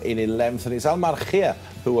in 11th. And it's Al Markhir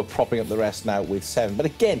who are propping up the rest now with 7. But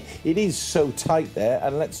again, it is so tight there.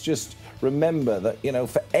 And let's just remember that, you know,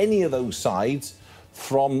 for any of those sides,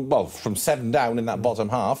 from 7 down in that bottom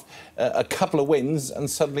half, a couple of wins and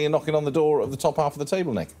suddenly you're knocking on the door of the top half of the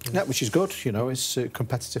table, Nick. Yeah, which is good, you know, it's a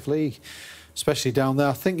competitive league, especially down there.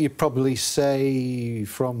 I think you'd probably say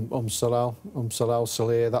from Salal,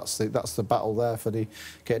 Salir, that's the battle there for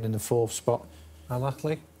getting in the 4th spot. Al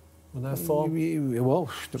Ahly, with their form. Well,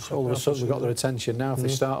 all of a sudden we've got their attention now. If they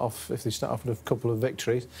start off with a couple of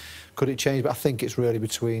victories, could it change? But I think it's really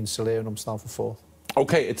between Salir and Salal for 4th.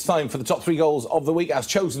 OK, it's time for the top 3 goals of the week, as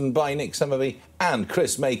chosen by Nick Summerby and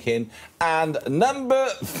Chris Makin. And number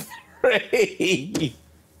 3...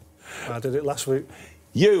 I did it last week.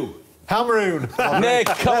 You. Hamroon. Nick,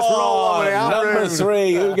 come on. Number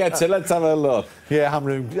 3. Who gets it? Let's have a look. Yeah,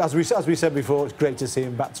 Hamroon. As we said before, it's great to see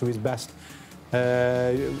him back to his best.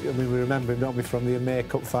 I mean, we remember him, don't we, from the Amir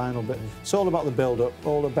Cup final, but it's all about the build-up,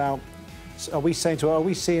 all about... Are we seeing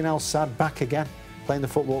Al Sadd back again, playing the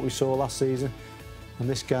football we saw last season? And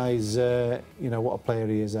this guy's, you know, what a player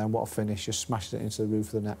he is and what a finish, just smashed it into the roof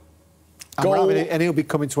of the net. And he'll be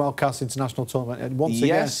coming to Alcas International Tournament. And once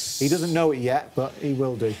again, he doesn't know it yet, but he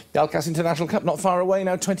will do. The Alcas International Cup not far away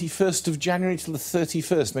now, 21st of January till the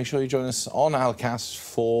 31st. Make sure you join us on Alcas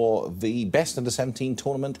for the best under-17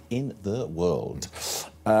 tournament in the world.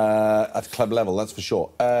 At club level, that's for sure.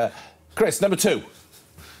 Chris, number 2.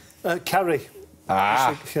 Carey.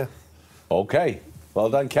 Yeah. OK. Well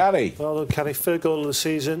done, Carey. Well done, Carey. 3rd goal of the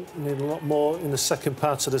season. Need a lot more in the second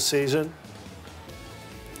part of the season.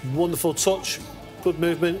 Wonderful touch, good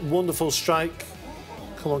movement, wonderful strike.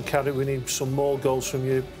 Come on, Carey, we need some more goals from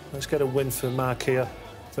you. Let's get a win for Mark here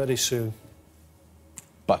very soon.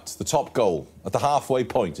 But the top goal at the halfway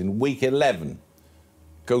point in week 11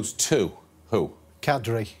 goes to who?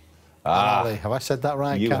 Kadri. Have I said that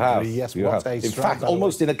right? You have. Yes, you what have. a In strike, fact,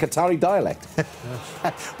 almost in a Qatari dialect.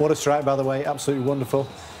 What a strike, by the way. Absolutely wonderful.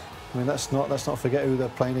 I mean, let's not forget who they're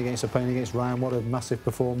playing against. They're playing against Ryan. What a massive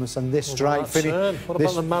performance. And this strike finish. What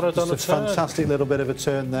about the Maradona turn? Fantastic little bit of a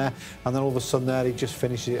turn there. And then all of a sudden there, he just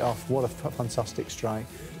finishes it off. What a fantastic strike.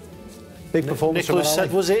 Big performance. Nicholas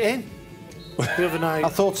said, was it in? The other night. I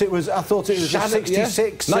thought it was a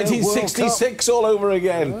 66. 1966 all over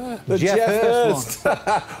again. The Jeff Hurst.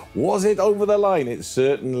 Was it over the line? It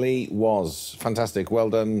certainly was. Fantastic. Well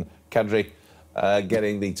done, Kadri,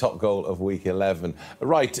 getting the top goal of week 11.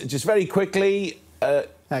 Right, just very quickly.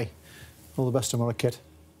 Hey, all the best tomorrow, kid.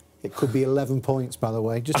 It could be 11 points, by the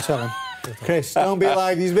way. Just tell him. Chris, don't be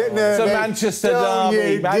like he's a bit nervous. It's a Manchester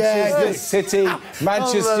derby, Manchester City,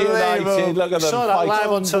 Manchester United. Look at them. Saw that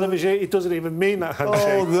live on television. He doesn't even mean that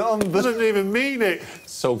handshake. Doesn't even mean it.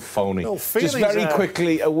 So phony. No just very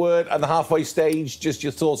quickly, a word at the halfway stage. Just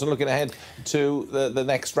your thoughts on looking ahead to the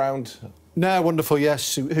next round. No, wonderful,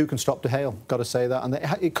 yes. Who can stop Duhail? Got to say that. And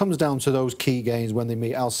it comes down to those key games when they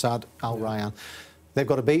meet Al Sadd, Al Rayyan. They've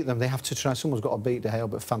got to beat them. They have to try. Someone's got to beat Duhail,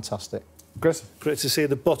 but fantastic. Chris? Great to see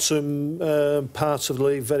the bottom part of the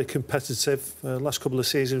league very competitive. Last couple of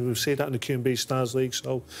seasons we've seen that in the QNB Stars League,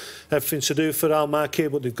 so everything to do for Al Markhir,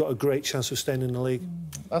 but they've got a great chance of staying in the league.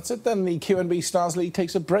 That's it then. The QNB Stars League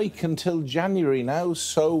takes a break until January now.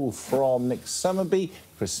 So from Nick Summerby,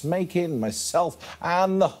 Chris Makin, myself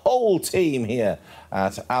and the whole team here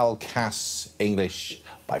at Alcas English.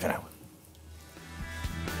 Bye for now.